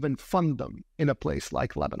and even fund them in a place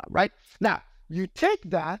like Lebanon, right? Now, you take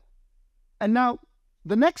that, and now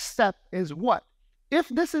the next step is what? If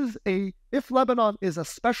Lebanon is a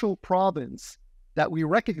special province that we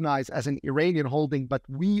recognize as an Iranian holding, but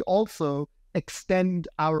we also extend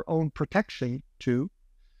our own protection to,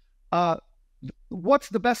 what's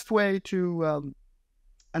the best way to,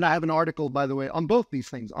 and I have an article, by the way, on both these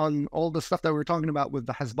things, on all the stuff that we're talking about with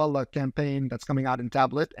the Hezbollah campaign that's coming out in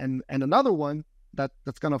Tablet, and another one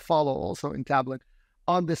that's going to follow also in Tablet,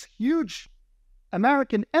 on this huge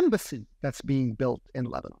American embassy that's being built in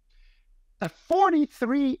Lebanon. A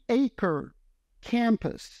 43-acre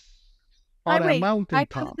campus on a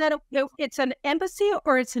mountaintop. It's an embassy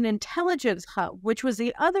or it's an intelligence hub, which was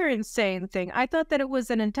the other insane thing. I thought that it was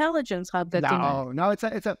an intelligence hub.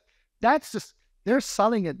 That's just, they're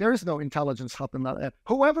selling it. There is no intelligence hub in that.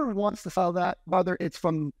 Whoever wants to sell that, whether it's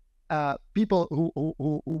from people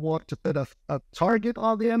who want to put a target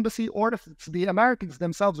on the embassy, or if it's the Americans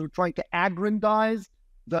themselves who are trying to aggrandize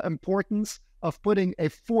the importance of putting a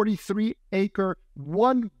 43-acre,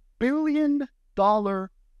 $1 billion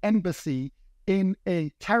embassy in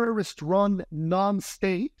a terrorist-run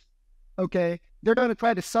non-state, okay? They're going to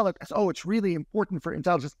try to sell it as, oh, it's really important for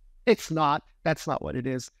intelligence. It's not. That's not what it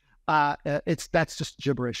is. That's just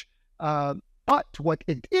gibberish. But what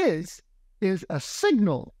it is a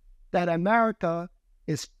signal that America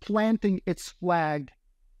is planting its flag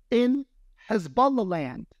in Hezbollah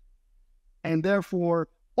land. And therefore,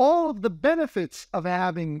 all of the benefits of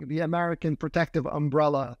having the American protective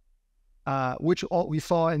umbrella, which we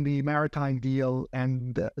saw in the maritime deal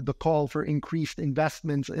and the call for increased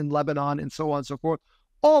investments in Lebanon and so on and so forth,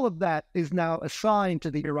 all of that is now a sign to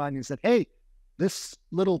the Iranians that, hey, this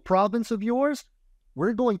little province of yours,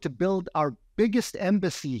 we're going to build our biggest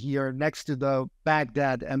embassy here next to the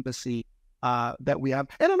Baghdad embassy that we have.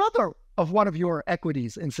 And another of one of your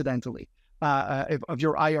equities, incidentally, of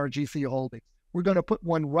your IRGC holdings. We're going to put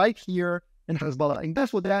one right here in Hezbollah. And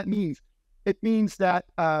that's what that means. It means that,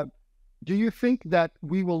 do you think that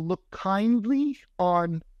we will look kindly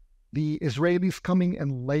on the Israelis coming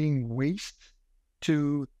and laying waste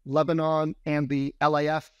to Lebanon and the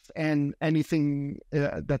LAF and anything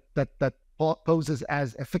that poses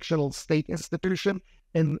as a fictional state institution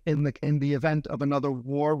in the event of another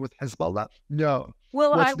war with Hezbollah? No.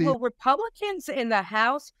 Will Republicans in the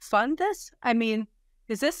House fund this? I mean,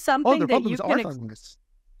 is this something the that you Republicans can? are funding this.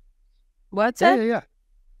 What's that? Yeah.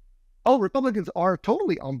 Oh, Republicans are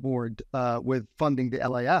totally on board with funding the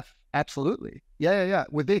LAF. Absolutely. Yeah.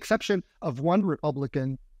 With the exception of one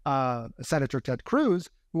Republican, Senator Ted Cruz,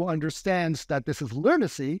 who understands that this is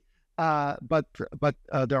lunacy. But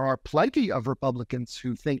there are plenty of Republicans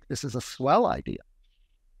who think this is a swell idea.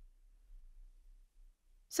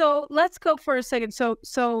 So let's go for a second.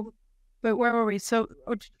 But where were we? So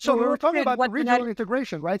we were talking about regional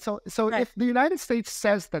integration, right? So right. If the United States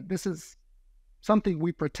says that this is something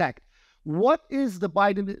we protect, what is the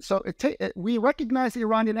Biden? So we recognize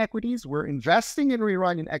Iranian equities. We're investing in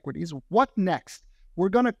Iranian equities. What next? We're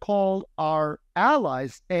going to call our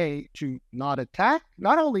allies, to not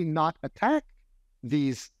only not attack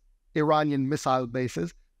these Iranian missile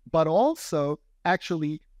bases, but also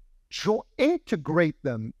actually integrate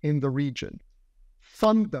them in the region,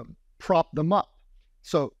 fund them, prop them up.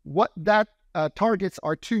 So what that targets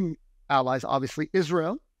are two allies, obviously,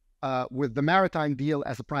 Israel, with the maritime deal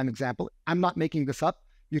as a prime example. I'm not making this up.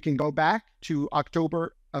 You can go back to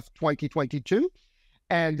October of 2022,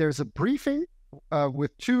 and there's a briefing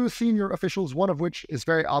with two senior officials, one of which is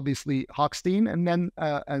very obviously Hochstein, and then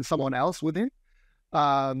and someone else with him,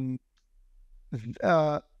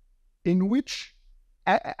 in which,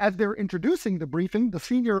 as they're introducing the briefing, the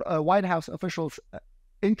senior White House officials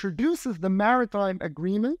introduces the maritime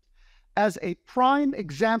agreement as a prime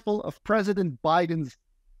example of President Biden's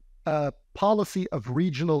policy of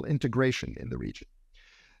regional integration in the region.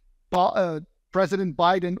 President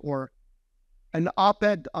Biden, or an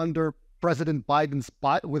op-ed under President Biden's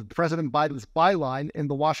byline in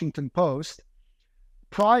the Washington Post,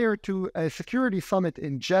 prior to a security summit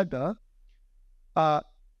in Jeddah,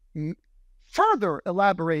 further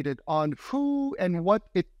elaborated on who and what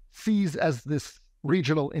it sees as this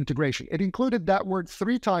regional integration. It included that word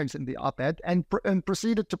 3 times in the op-ed and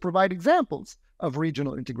proceeded to provide examples of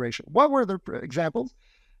regional integration. What were the examples?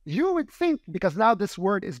 You would think, because now this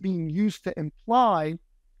word is being used to imply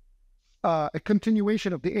a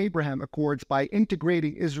continuation of the Abraham Accords by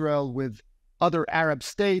integrating Israel with other Arab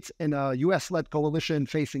states in a U.S.-led coalition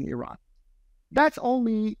facing Iran. That's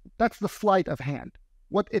the sleight of hand.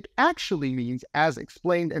 What it actually means, as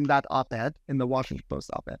explained in that op-ed, in the Washington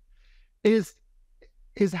Post op-ed, is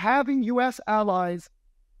having U.S. allies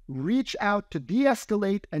reach out to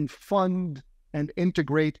de-escalate and fund and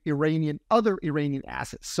integrate other Iranian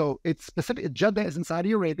assets. So it's specific. Jeddah is in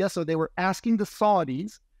Saudi Arabia, so they were asking the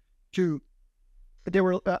Saudis they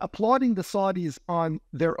were applauding the Saudis on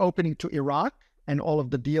their opening to Iraq and all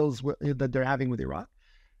of the deals that they're having with Iraq,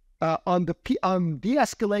 on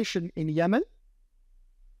de-escalation in Yemen,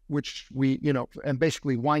 which and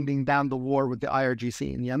basically winding down the war with the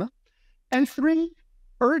IRGC in Yemen, and 3,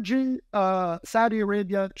 urging Saudi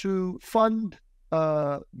Arabia to fund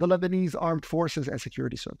the Lebanese armed forces and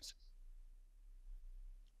security services.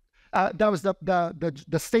 That was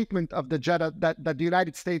the statement of the Jeddah that the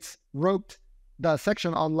United States wrote the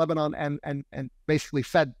section on Lebanon and basically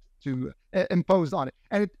imposed on it.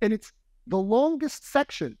 And it's the longest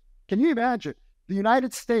section. Can you imagine? The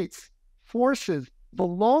United States forces the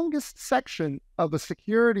longest section of a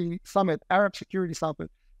security summit, Arab security summit,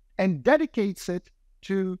 and dedicates it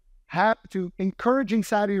to encouraging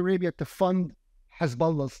Saudi Arabia to fund the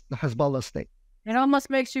Hezbollah state. It almost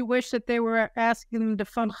makes you wish that they were asking them to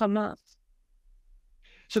fund Hamas.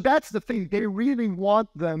 So that's the thing. They really want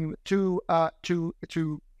them so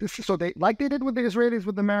they, like they did with the Israelis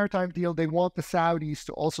with the maritime deal, they want the Saudis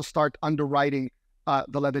to also start underwriting the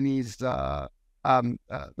Lebanese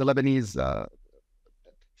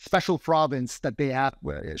special province that they have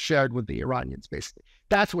shared with the Iranians, basically.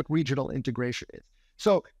 That's what regional integration is.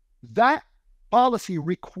 So that policy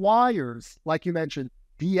requires, like you mentioned,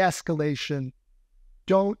 de-escalation.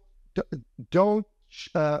 Don't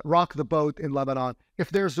rock the boat in Lebanon. If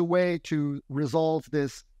there's a way to resolve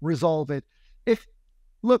this, resolve it. If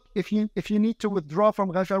you need to withdraw from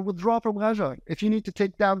Rajah, withdraw from Rajah. If you need to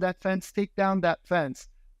take down that fence, take down that fence,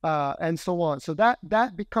 and so on. So that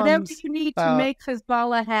becomes... Whatever you need to make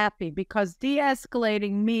Hezbollah happy, because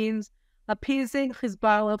de-escalating means appeasing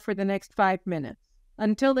Hezbollah for the next 5 minutes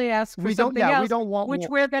until they ask for something else, which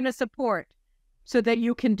we're going to support, so that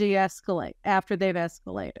you can de-escalate after they've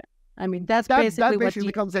escalated. I mean, that basically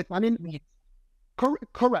becomes it. I mean,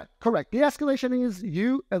 correct. The escalation is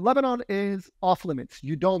Lebanon is off limits.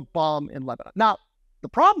 You don't bomb in Lebanon. Now, the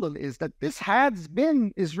problem is that this has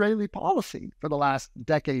been Israeli policy for the last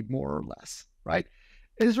decade, more or less, right?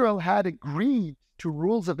 Israel had agreed to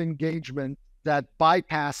rules of engagement that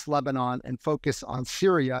bypass Lebanon and focus on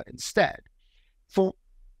Syria instead.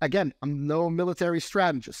 Again, I'm no military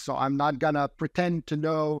strategist, so I'm not going to pretend to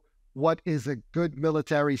know what is a good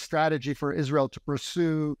military strategy for Israel to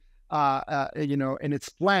pursue, in its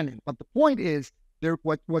planning. But the point is,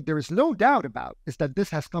 what there is no doubt about is that this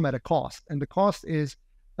has come at a cost, and the cost is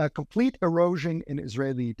a complete erosion in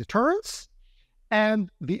Israeli deterrence and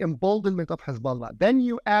the emboldenment of Hezbollah. Then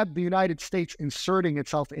you add the United States inserting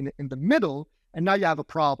itself in the middle, and now you have a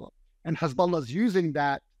problem. And Hezbollah is using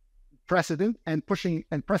that precedent and pressing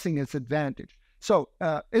its advantage. So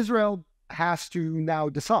Israel has to now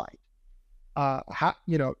decide,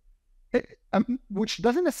 which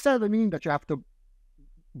doesn't necessarily mean that you have to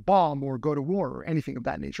bomb or go to war or anything of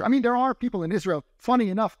that nature. I mean, there are people in Israel, funny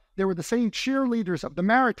enough, they were the same cheerleaders of the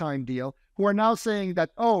maritime deal who are now saying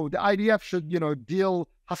that, oh, the IDF should, deal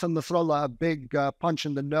Hassan Nasrallah a big punch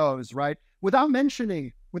in the nose, right? Without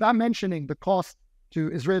mentioning the cost to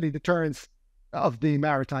Israeli deterrence of the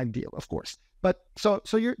maritime deal, of course. But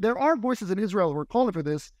there are voices in Israel who are calling for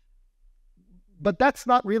this, but that's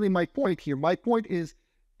not really my point here. My point is,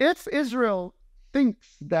 if Israel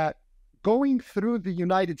thinks that going through the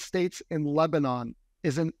United States in Lebanon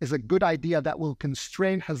is a good idea that will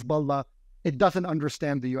constrain Hezbollah, it doesn't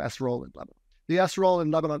understand the U.S. role in Lebanon. The U.S. role in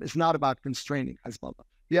Lebanon is not about constraining Hezbollah.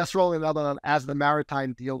 The U.S. role in Lebanon, as the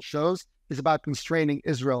maritime deal shows, is about constraining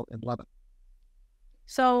Israel in Lebanon.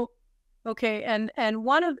 So, okay,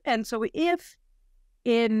 so if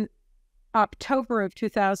in October of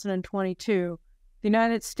 2022, the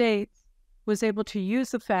United States was able to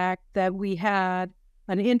use the fact that we had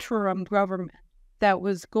an interim government that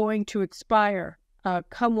was going to expire,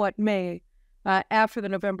 come what may, after the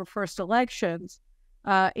November 1st elections,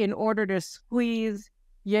 in order to squeeze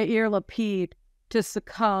Yair Lapid to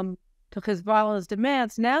succumb to Hezbollah's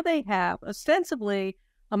demands. Now they have ostensibly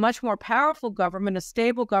a much more powerful government, a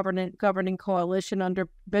stable governing coalition under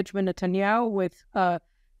Benjamin Netanyahu with a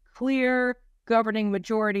clear governing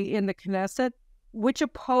majority in the Knesset, which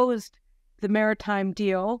opposed the maritime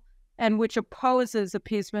deal and which opposes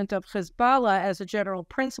appeasement of Hezbollah as a general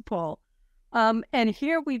principle. And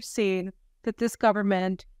here we've seen that this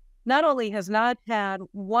government not only has not had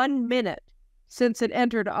 1 minute since it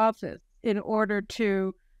entered office in order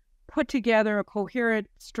to put together a coherent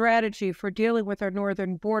strategy for dealing with our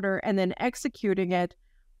northern border and then executing it,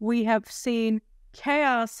 we have seen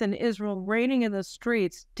chaos in Israel reigning in the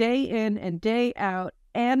streets day in and day out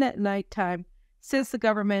and at nighttime since the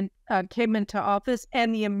government came into office.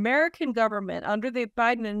 And the American government under the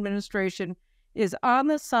Biden administration is on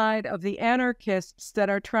the side of the anarchists that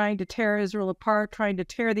are trying to tear Israel apart, trying to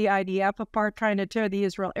tear the IDF apart, trying to tear the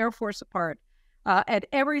Israel Air Force apart at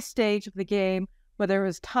every stage of the game, whether it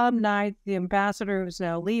was Tom Knight, the ambassador who's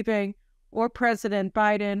now leaving, or President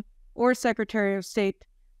Biden, or Secretary of State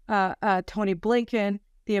Tony Blinken.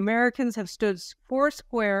 The Americans have stood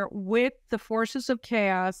foursquare with the forces of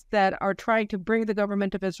chaos that are trying to bring the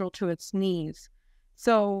government of Israel to its knees.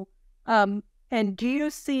 So, and do you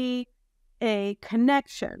see a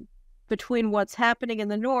connection between what's happening in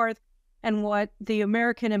the North and what the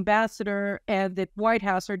American ambassador and the White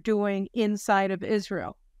House are doing inside of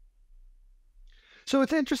Israel? So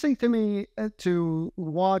it's interesting to me to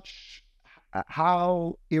watch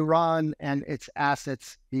how Iran and its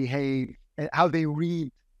assets behave, how they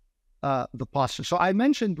read the posture. So I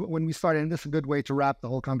mentioned when we started, and this is a good way to wrap the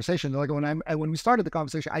whole conversation. Like when we started the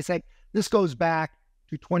conversation, I said this goes back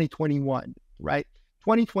to 2021, right?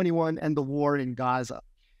 2021 and the war in Gaza.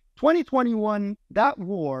 2021, that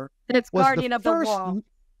war it's was Guardian of the Wall.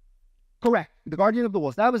 Correct, the Guardian of the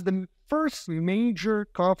Walls. That was the first major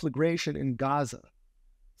conflagration in Gaza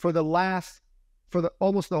for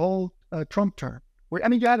almost the whole Trump term. Where, I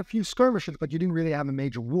mean, you had a few skirmishes, but you didn't really have a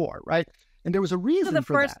major war, right? And there was a reason for that.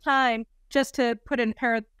 For the first time, just to put in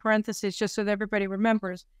parentheses, just so that everybody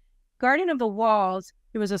remembers, Guardian of the Walls,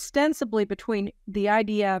 it was ostensibly between the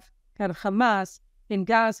IDF and Hamas in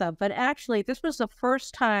Gaza, but actually this was the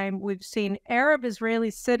first time we've seen Arab Israeli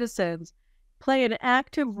citizens play an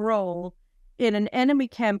active role in an enemy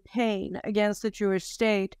campaign against the Jewish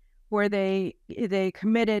state, where they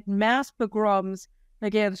committed mass pogroms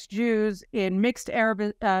against Jews in mixed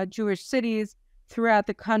Arab Jewish cities throughout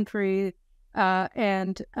the country,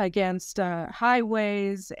 and against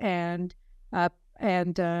highways and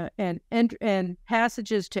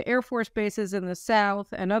passages to Air Force bases in the South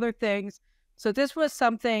and other things. So this was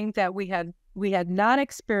something that we had not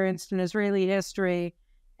experienced in Israeli history,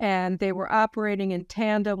 and they were operating in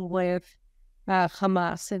tandem with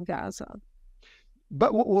Hamas in Gaza.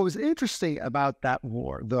 But what was interesting about that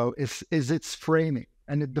war, though, is its framing.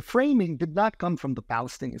 And the framing did not come from the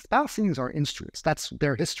Palestinians. The Palestinians are instruments. That's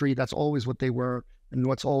their history. That's always what they were, and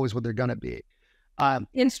what's always what they're going to be.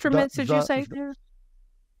 Instruments, did you say there?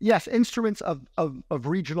 Yes, instruments of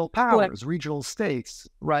regional powers, regional states,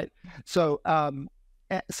 right? So, the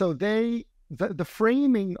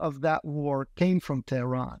framing of that war came from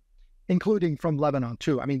Tehran, including from Lebanon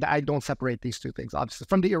too. I mean, I don't separate these two things, obviously,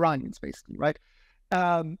 from the Iranians, basically, right?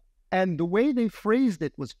 And the way they phrased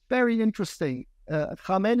it was very interesting.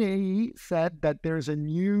 Khamenei said that there's a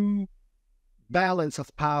new balance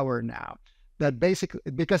of power now. That basically,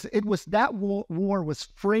 because it was that war was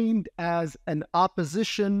framed as an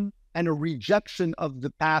opposition and a rejection of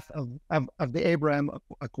the path of the Abraham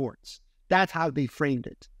Accords. That's how they framed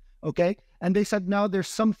it. Okay, and they said now there's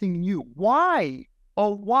something new. Why?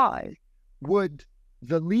 Oh, why would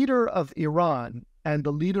the leader of Iran and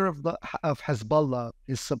the leader of Hezbollah,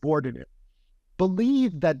 his subordinate,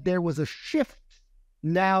 believe that there was a shift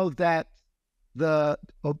now that the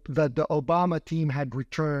Obama team had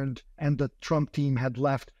returned and the Trump team had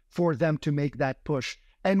left for them to make that push?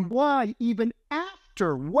 And why, even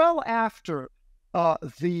after, well after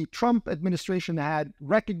the Trump administration had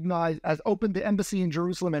opened the embassy in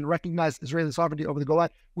Jerusalem and recognized Israeli sovereignty over the Golan,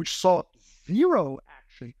 which saw zero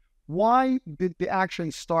action, why did the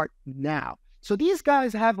action start now? So these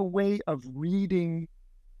guys have a way of reading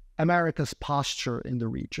America's posture in the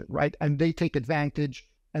region, right? And they take advantage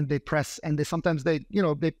and they press, and they sometimes they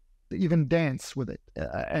even dance with it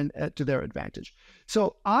and to their advantage.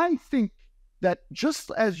 So I think that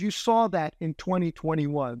just as you saw that in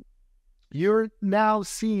 2021, you're now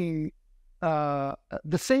seeing the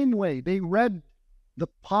same way. They read the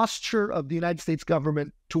posture of the United States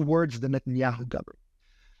government towards the Netanyahu government.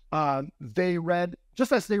 They read,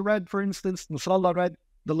 just as they read, for instance, Nasrallah read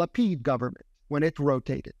the Lapid government when it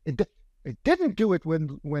rotated. It didn't do it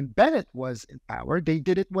when Bennett was in power. They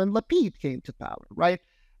did it when Lapid came to power, right?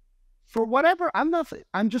 For whatever, I'm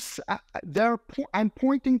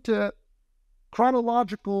pointing to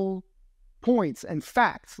chronological points and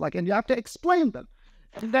facts, and you have to explain them.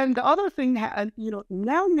 And then the other thing,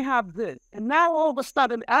 now you have this, and now all of a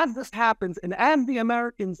sudden, as this happens, and as the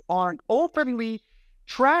Americans are openly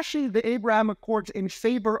trashing the Abraham Accords in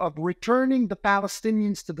favor of returning the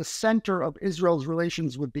Palestinians to the center of Israel's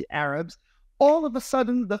relations with the Arabs, all of a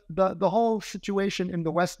sudden the whole situation in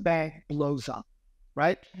the West Bank blows up,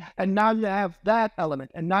 right? And now you have that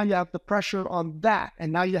element, and now you have the pressure on that,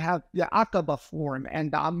 and now you have the Aqaba Forum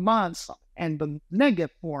and the Amman Summit and the Negev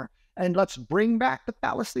Forum, and let's bring back the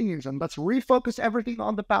Palestinians and let's refocus everything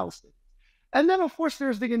on the Palestinians. And then, of course,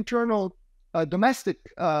 there's the internal domestic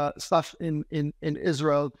stuff in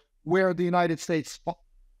Israel, where the United States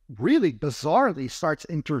really bizarrely starts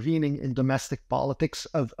intervening in domestic politics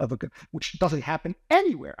which doesn't happen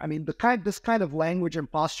anywhere. I mean, this kind of language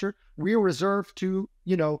and posture we reserve to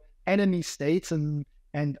enemy states and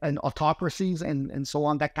autocracies and so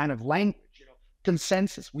on. That kind of language,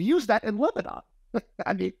 consensus. We use that in Lebanon.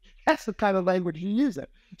 I mean, that's the kind of language you use there.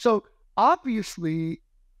 So obviously.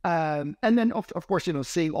 And then, of course,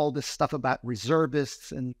 seeing all this stuff about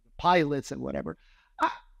reservists and pilots and whatever.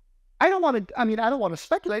 I don't want to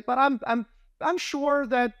speculate, but I'm sure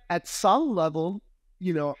that at some level,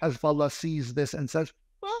 Hezbollah sees this and says,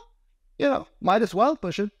 well, might as well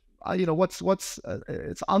push it.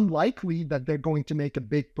 It's unlikely that they're going to make a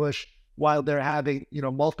big push while they're having,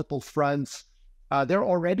 multiple fronts. They're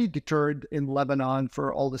already deterred in Lebanon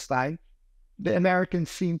for all this time. The Americans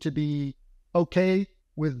seem to be okay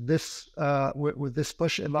with this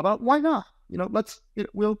push in Lebanon. Why not?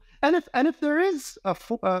 And if there is a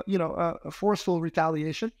forceful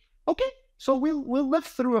retaliation, okay, so we'll live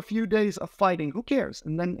through a few days of fighting. Who cares?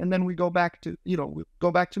 And then we go back to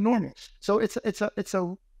normal. So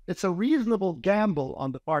it's a reasonable gamble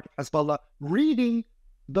on the part of Hezbollah, reading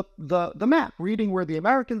the map, reading where the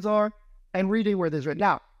Americans are, and reading where there's right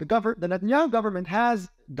now. The Netanyahu government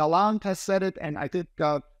Gallant has said it, and I think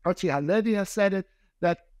Herzi Halevi has said it,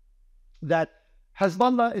 that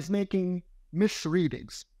Hezbollah is making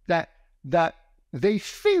misreadings, that they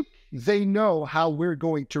think they know how we're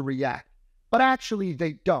going to react, but actually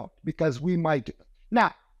they don't, because we might do it.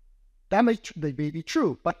 Now, that may be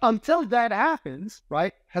true, but until that happens,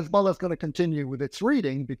 right, Hezbollah is going to continue with its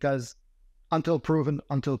reading, because until proven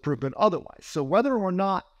otherwise. So whether or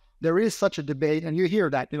not there is such a debate, and you hear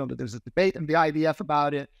that, that there's a debate in the IDF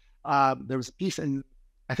about it. There was a piece in,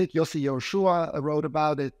 I think Yossi Yehoshua wrote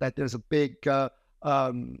about it, that there's a big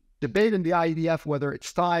debate in the IDF whether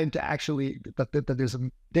it's time to actually, that there's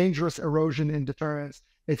a dangerous erosion in deterrence,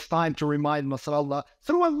 it's time to remind Nasrallah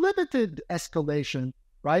through a limited escalation,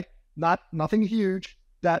 right? Nothing huge,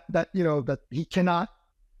 that he cannot,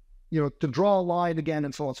 to draw a line again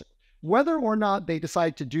and so on. Whether or not they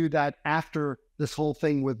decide to do that after this whole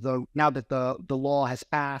thing with now that the law has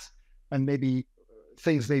passed and maybe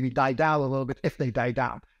things die down a little bit, if they die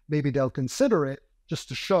down, maybe they'll consider it just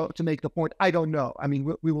to make the point. I don't know. I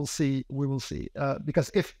mean, we will see. Because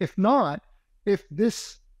if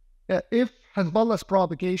Hezbollah's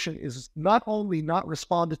provocation is not only not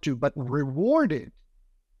responded to, but rewarded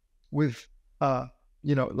with,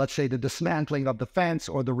 let's say the dismantling of the fence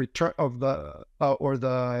or the return of or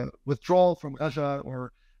the withdrawal from Gaza,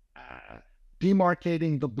 or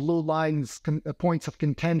demarcating the blue lines, points of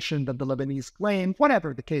contention that the Lebanese claim,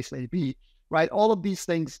 whatever the case may be, right? All of these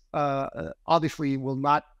things obviously will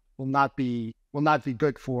not be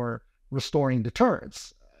good for restoring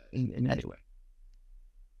deterrence in any way.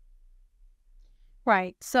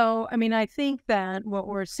 Right. So, I mean, I think that what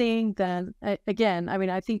we're seeing then, again, I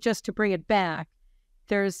mean, I think just to bring it back,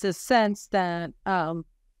 there's this sense that, how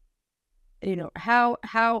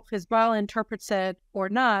Hezbollah interprets it or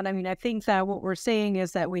not. I mean, I think that what we're seeing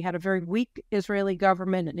is that we had a very weak Israeli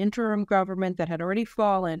government, an interim government that had already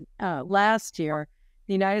fallen last year.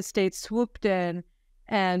 The United States swooped in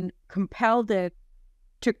and compelled it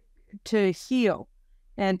to heal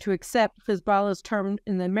and to accept Hezbollah's term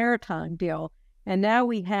in the maritime deal. And now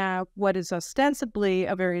we have what is ostensibly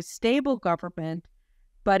a very stable government,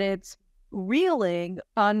 but it's reeling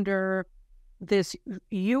under this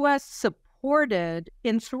U.S.-supported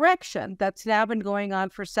insurrection that's now been going on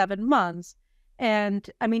for 7 months. And,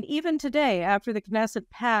 I mean, even today, after the Knesset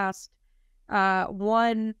passed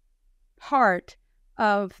one part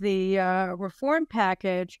of the reform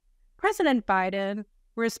package, President Biden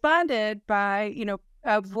responded by,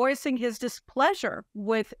 voicing his displeasure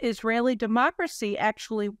with Israeli democracy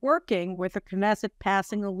actually working with the Knesset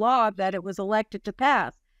passing a law that it was elected to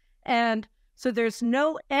pass. And so there's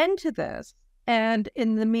no end to this. And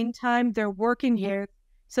in the meantime, they're working here.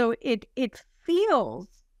 So it feels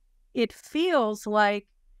like,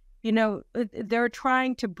 they're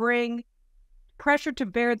trying to bring pressure to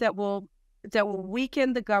bear that will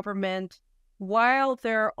weaken the government while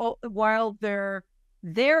their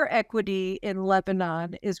equity in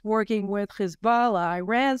Lebanon is working with Hezbollah,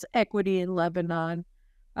 Iran's equity in Lebanon,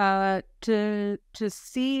 to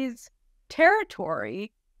seize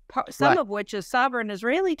territory, some of which is sovereign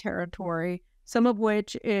Israeli territory, some of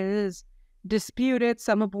which is disputed,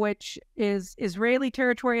 some of which is Israeli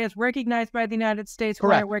territory as recognized by the United States,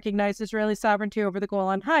 where it recognized Israeli sovereignty over the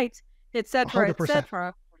Golan Heights, et cetera, et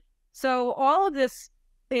cetera. So all of this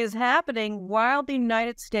is happening while the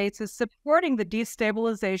United States is supporting the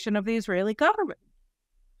destabilization of the Israeli government.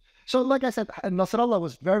 So, like I said, Nasrallah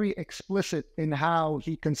was very explicit in how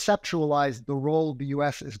he conceptualized the role the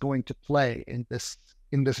U.S. is going to play in this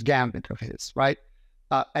gambit of his, right?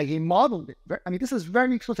 And he modeled it. I mean, this is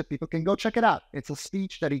very explicit. People can go check it out. It's a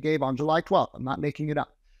speech that he gave on July 12th. I'm not making it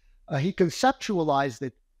up. He conceptualized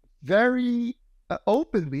it very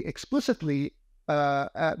openly, explicitly,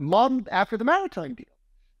 modeled after the maritime deal.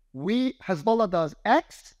 Hezbollah does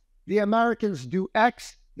X, the Americans do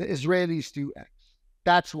X, the Israelis do X.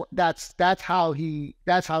 That's how he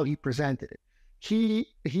presented it.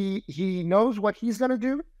 He knows what he's going to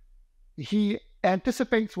do. He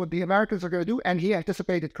anticipates what the Americans are going to do, and he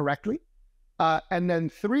anticipated correctly. And then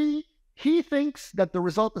 3, he thinks that the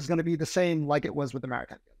result is going to be the same like it was with the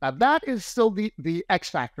maritime deal. Now that is still the X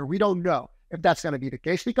factor. We don't know if that's going to be the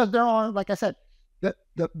case, because there are, like I said, the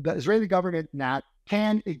Israeli government now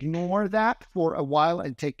can ignore that for a while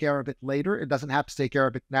and take care of it later. It doesn't have to take care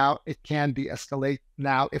of it now. It can de-escalate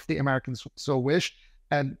now if the Americans so wish,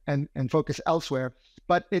 and focus elsewhere.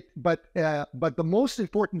 But the most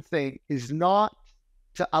important thing is not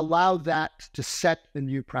to allow that to set the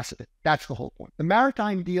new precedent. That's the whole point. The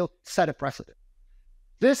maritime deal set a precedent.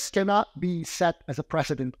 This cannot be set as a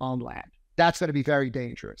precedent on land. That's going to be very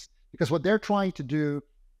dangerous, because what they're trying to do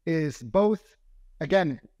is both,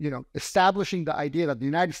 again, establishing the idea that the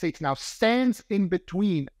United States now stands in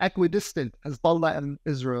between, equidistant Hezbollah and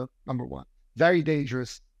Israel, number one. Very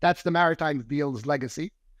dangerous. That's the maritime deal's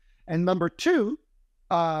legacy. And number 2,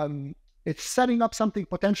 it's setting up something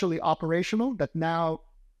potentially operational that now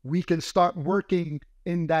we can start working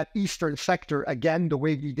in that eastern sector again, the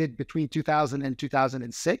way we did between 2000 and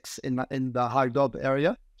 2006 in the Hardub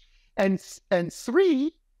area. And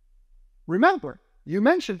 3, remember, you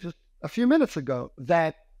mentioned just a few minutes ago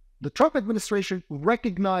that the Trump administration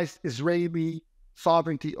recognized Israeli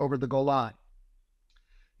sovereignty over the Golan.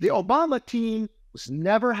 The Obama team was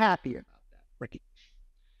never happy about that recognition.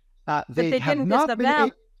 But they didn't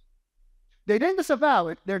disavow. They didn't disavow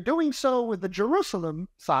it. They're doing so with the Jerusalem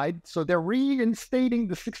side. So they're reinstating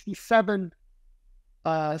the 67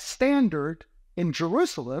 standard in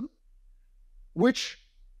Jerusalem, which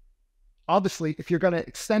obviously, if you're going to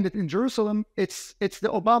extend it in Jerusalem, it's the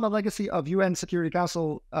Obama legacy of UN Security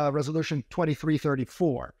Council Resolution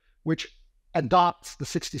 2334, which adopts the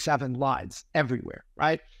 67 lines everywhere,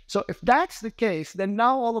 right? So if that's the case, then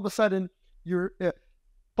now all of a sudden you're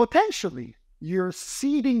potentially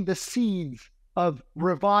seeding the seeds of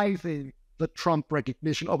reviving the Trump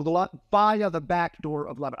recognition of the lot via the back door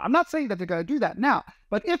of Lebanon. I'm not saying that they're going to do that now,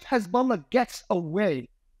 but if Hezbollah gets away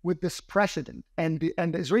with this precedent and the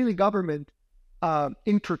Israeli government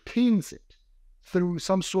entertains it through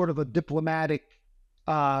some sort of a diplomatic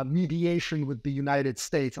mediation with the United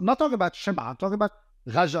States. I'm not talking about Shema, I'm talking about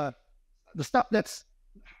Gaza, the stuff that's...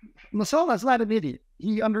 Nasrallah is not an idiot.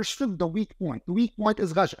 He understood the weak point. The weak point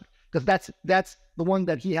is Gaza, because that's the one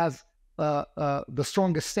that he has the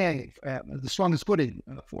strongest standing, the strongest footing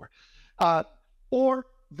for. Or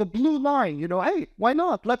the blue line, hey, why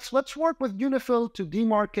not? Let's work with UNIFIL to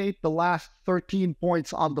demarcate the last 13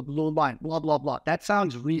 points on the blue line, blah, blah, blah. That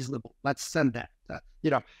sounds reasonable. Let's send that.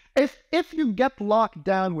 If you get locked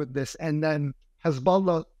down with this and then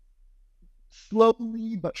Hezbollah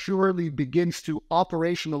slowly but surely begins to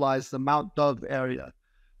operationalize the Mount Dove area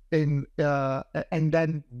and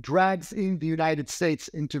then drags in the United States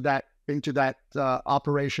into that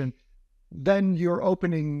operation, then you're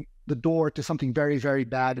opening the door to something very, very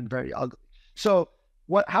bad and very ugly. So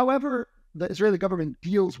however the Israeli government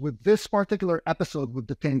deals with this particular episode with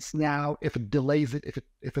the tents now, if it delays it,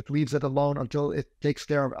 if it leaves it alone until it takes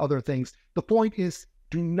care of other things, the point is,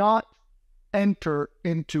 do not enter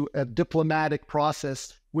into a diplomatic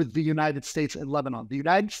process with the United States and Lebanon. The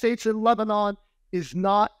United States and Lebanon is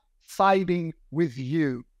not siding with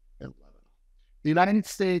you in Lebanon. The United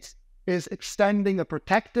States is extending a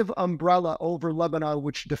protective umbrella over Lebanon,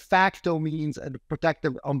 which de facto means a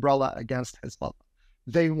protective umbrella against Hezbollah.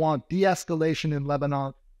 They want de-escalation in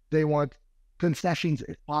Lebanon. They want concessions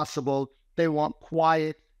if possible. They want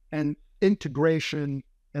quiet and integration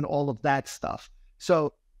and all of that stuff.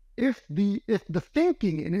 So if the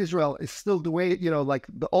thinking in Israel is still the way, like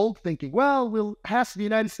the old thinking, well, we'll ask the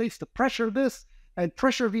United States to pressure this and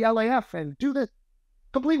pressure the LAF and do this,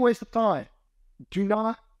 complete waste of time. Do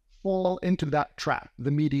not fall into that trap,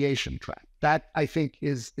 the mediation trap. That, I think,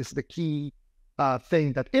 is the key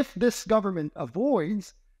thing that if this government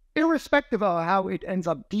avoids, irrespective of how it ends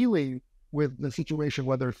up dealing with the situation,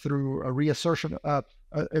 whether through a reassertion of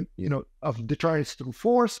deterrence through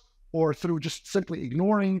force or through just simply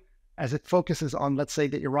ignoring, as it focuses on, let's say,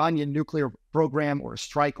 the Iranian nuclear program or a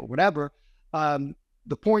strike or whatever,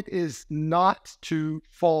 the point is not to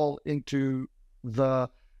fall into the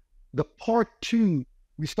part two.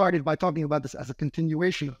 We started by talking about this as a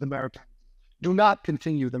continuation of the maritime. Do not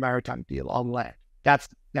continue the maritime deal on land. That's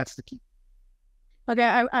the key. Okay,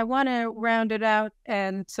 I want to round it out.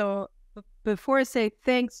 And so before I say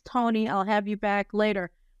thanks, Tony, I'll have you back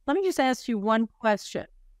later. Let me just ask you one question.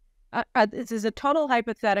 This is a total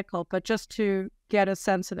hypothetical, but just to get a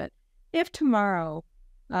sense of it. If tomorrow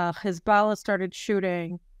Hezbollah started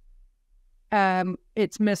shooting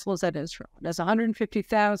its missiles at Israel, there's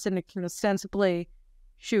 150,000, it can ostensibly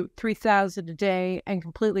shoot 3,000 a day and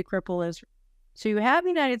completely cripple Israel. So you have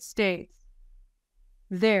the United States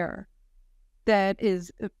there that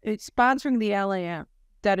is sponsoring the LAM,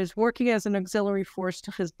 that is working as an auxiliary force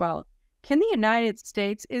to Hezbollah. Can the United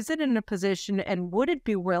States, is it in a position, and would it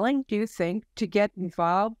be willing, do you think, to get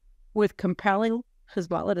involved with compelling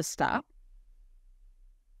Hezbollah to stop?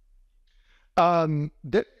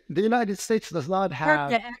 The United States does not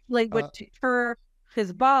have... actually would deter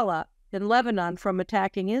Hezbollah in Lebanon from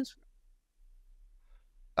attacking Israel.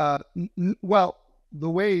 Well, the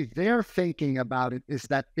way they're thinking about it is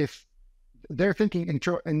that if they're thinking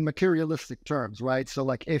in materialistic terms, right? So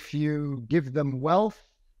like if you give them wealth,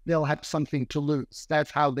 they'll have something to lose. That's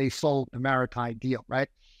how they sold the maritime deal, right?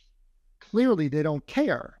 Clearly, they don't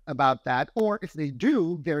care about that. Or if they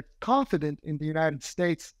do, they're confident in the United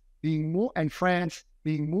States being more, and France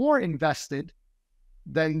being more invested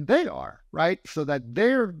than they are, right? So that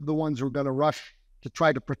they're the ones who are going to rush to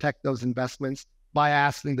try to protect those investments by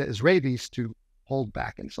asking the Israelis to hold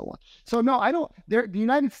back and so on. So no, I don't, the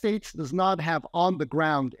United States does not have on the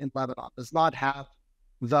ground in Lebanon, does not have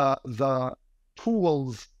the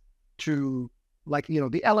tools to, like, the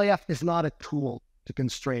LAF is not a tool to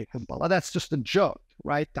constrain Hezbollah. That's just a joke,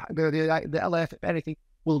 right? The LAF, if anything,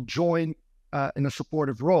 will join in a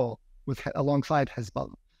supportive role alongside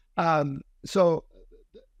Hezbollah. And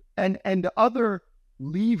the other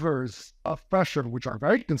levers of pressure, which are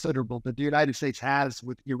very considerable, that the United States has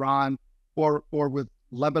with Iran or with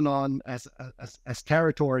Lebanon as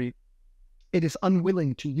territory, it is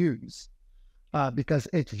unwilling to use because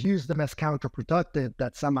it views them as counterproductive,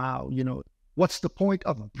 that somehow, what's the point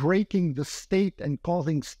of breaking the state and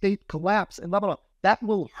causing state collapse in Lebanon? That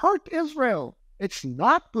will hurt Israel. It's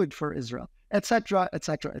not good for Israel, etc.,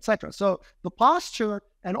 etc., etc. So the posture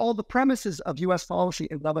and all the premises of U.S. policy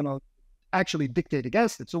in Lebanon actually dictate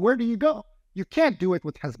against it. So where do you go? You can't do it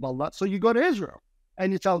with Hezbollah. So you go to Israel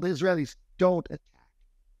and you tell the Israelis, don't attack,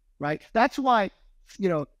 right? That's why,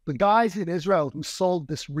 the guys in Israel who sold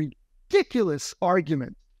this ridiculous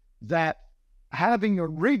argument that having a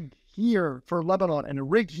rig here for Lebanon and a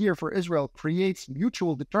rig here for Israel creates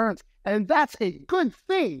mutual deterrence, and that's a good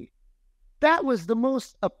thing. That was the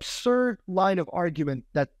most absurd line of argument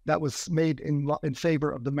that was made in favor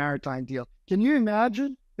of the maritime deal. Can you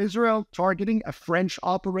imagine Israel targeting a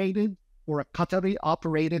French-operated or a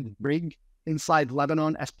Qatari-operated rig inside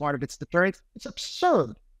Lebanon as part of its deterrence? It's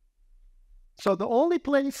absurd. So the only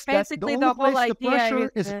place basically the whole idea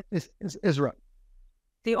is Israel.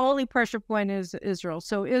 The only pressure point is Israel.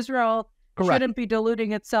 So Israel Correct. Shouldn't be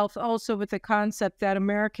deluding itself also with the concept that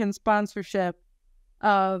American sponsorship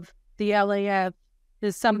of the LAF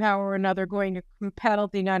is somehow or another going to compel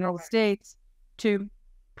the United States to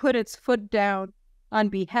put its foot down on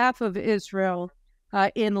behalf of Israel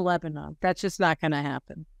in Lebanon. That's just not going to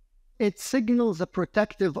happen. It signals a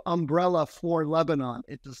protective umbrella for Lebanon.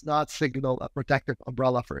 It does not signal a protective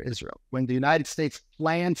umbrella for Israel. When the United States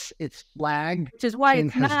plants its flag, which is why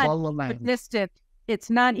it's not land, equidistant. It's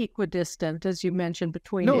not equidistant, as you mentioned,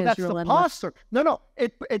 between Israel and posture. No.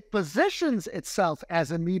 It positions itself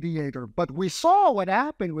as a mediator. But we saw what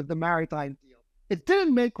happened with the maritime deal. It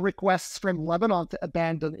didn't make requests from Lebanon to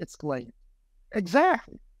abandon its claim.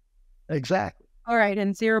 Exactly. All right,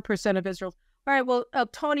 and 0% of Israel. All right, well,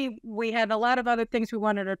 Tony, we had a lot of other things we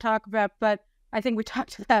wanted to talk about, but I think we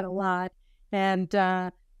talked about that a lot, and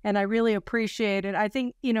I really appreciate it. I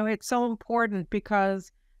think, it's so important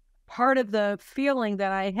because part of the feeling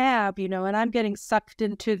that I have, and I'm getting sucked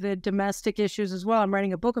into the domestic issues as well. I'm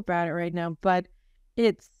writing a book about it right now, but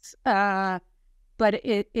it's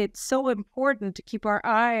so important to keep our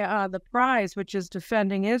eye on the prize, which is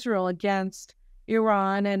defending Israel against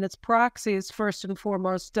Iran and its proxies, first and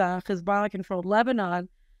foremost, Hezbollah-controlled Lebanon.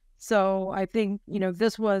 So I think,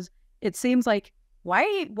 it seems like,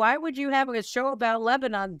 why would you have a show about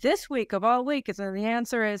Lebanon this week of all weeks? And the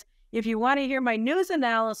answer is, if you want to hear my news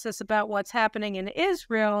analysis about what's happening in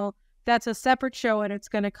Israel, that's a separate show, and it's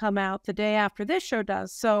going to come out the day after this show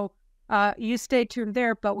does. So you stay tuned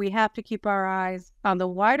there, but we have to keep our eyes on the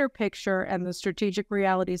wider picture and the strategic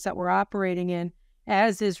realities that we're operating in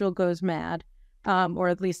as Israel goes mad. Or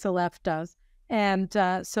at least the left does. And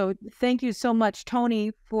so thank you so much,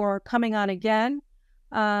 Tony, for coming on again.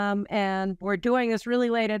 And we're doing this really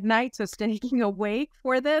late at night, so staying awake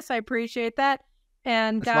for this. I appreciate that.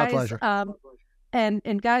 And guys, my pleasure.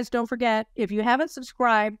 And guys, don't forget, if you haven't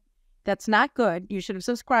subscribed, that's not good. You should have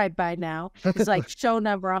subscribed by now. It's like show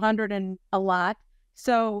number 100 and a lot.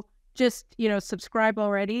 So just, subscribe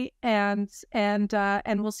already, and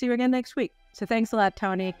we'll see you again next week. So thanks a lot,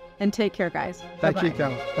 Tony, and take care, guys. Thank you,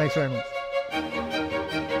 Caroline. Thanks very much.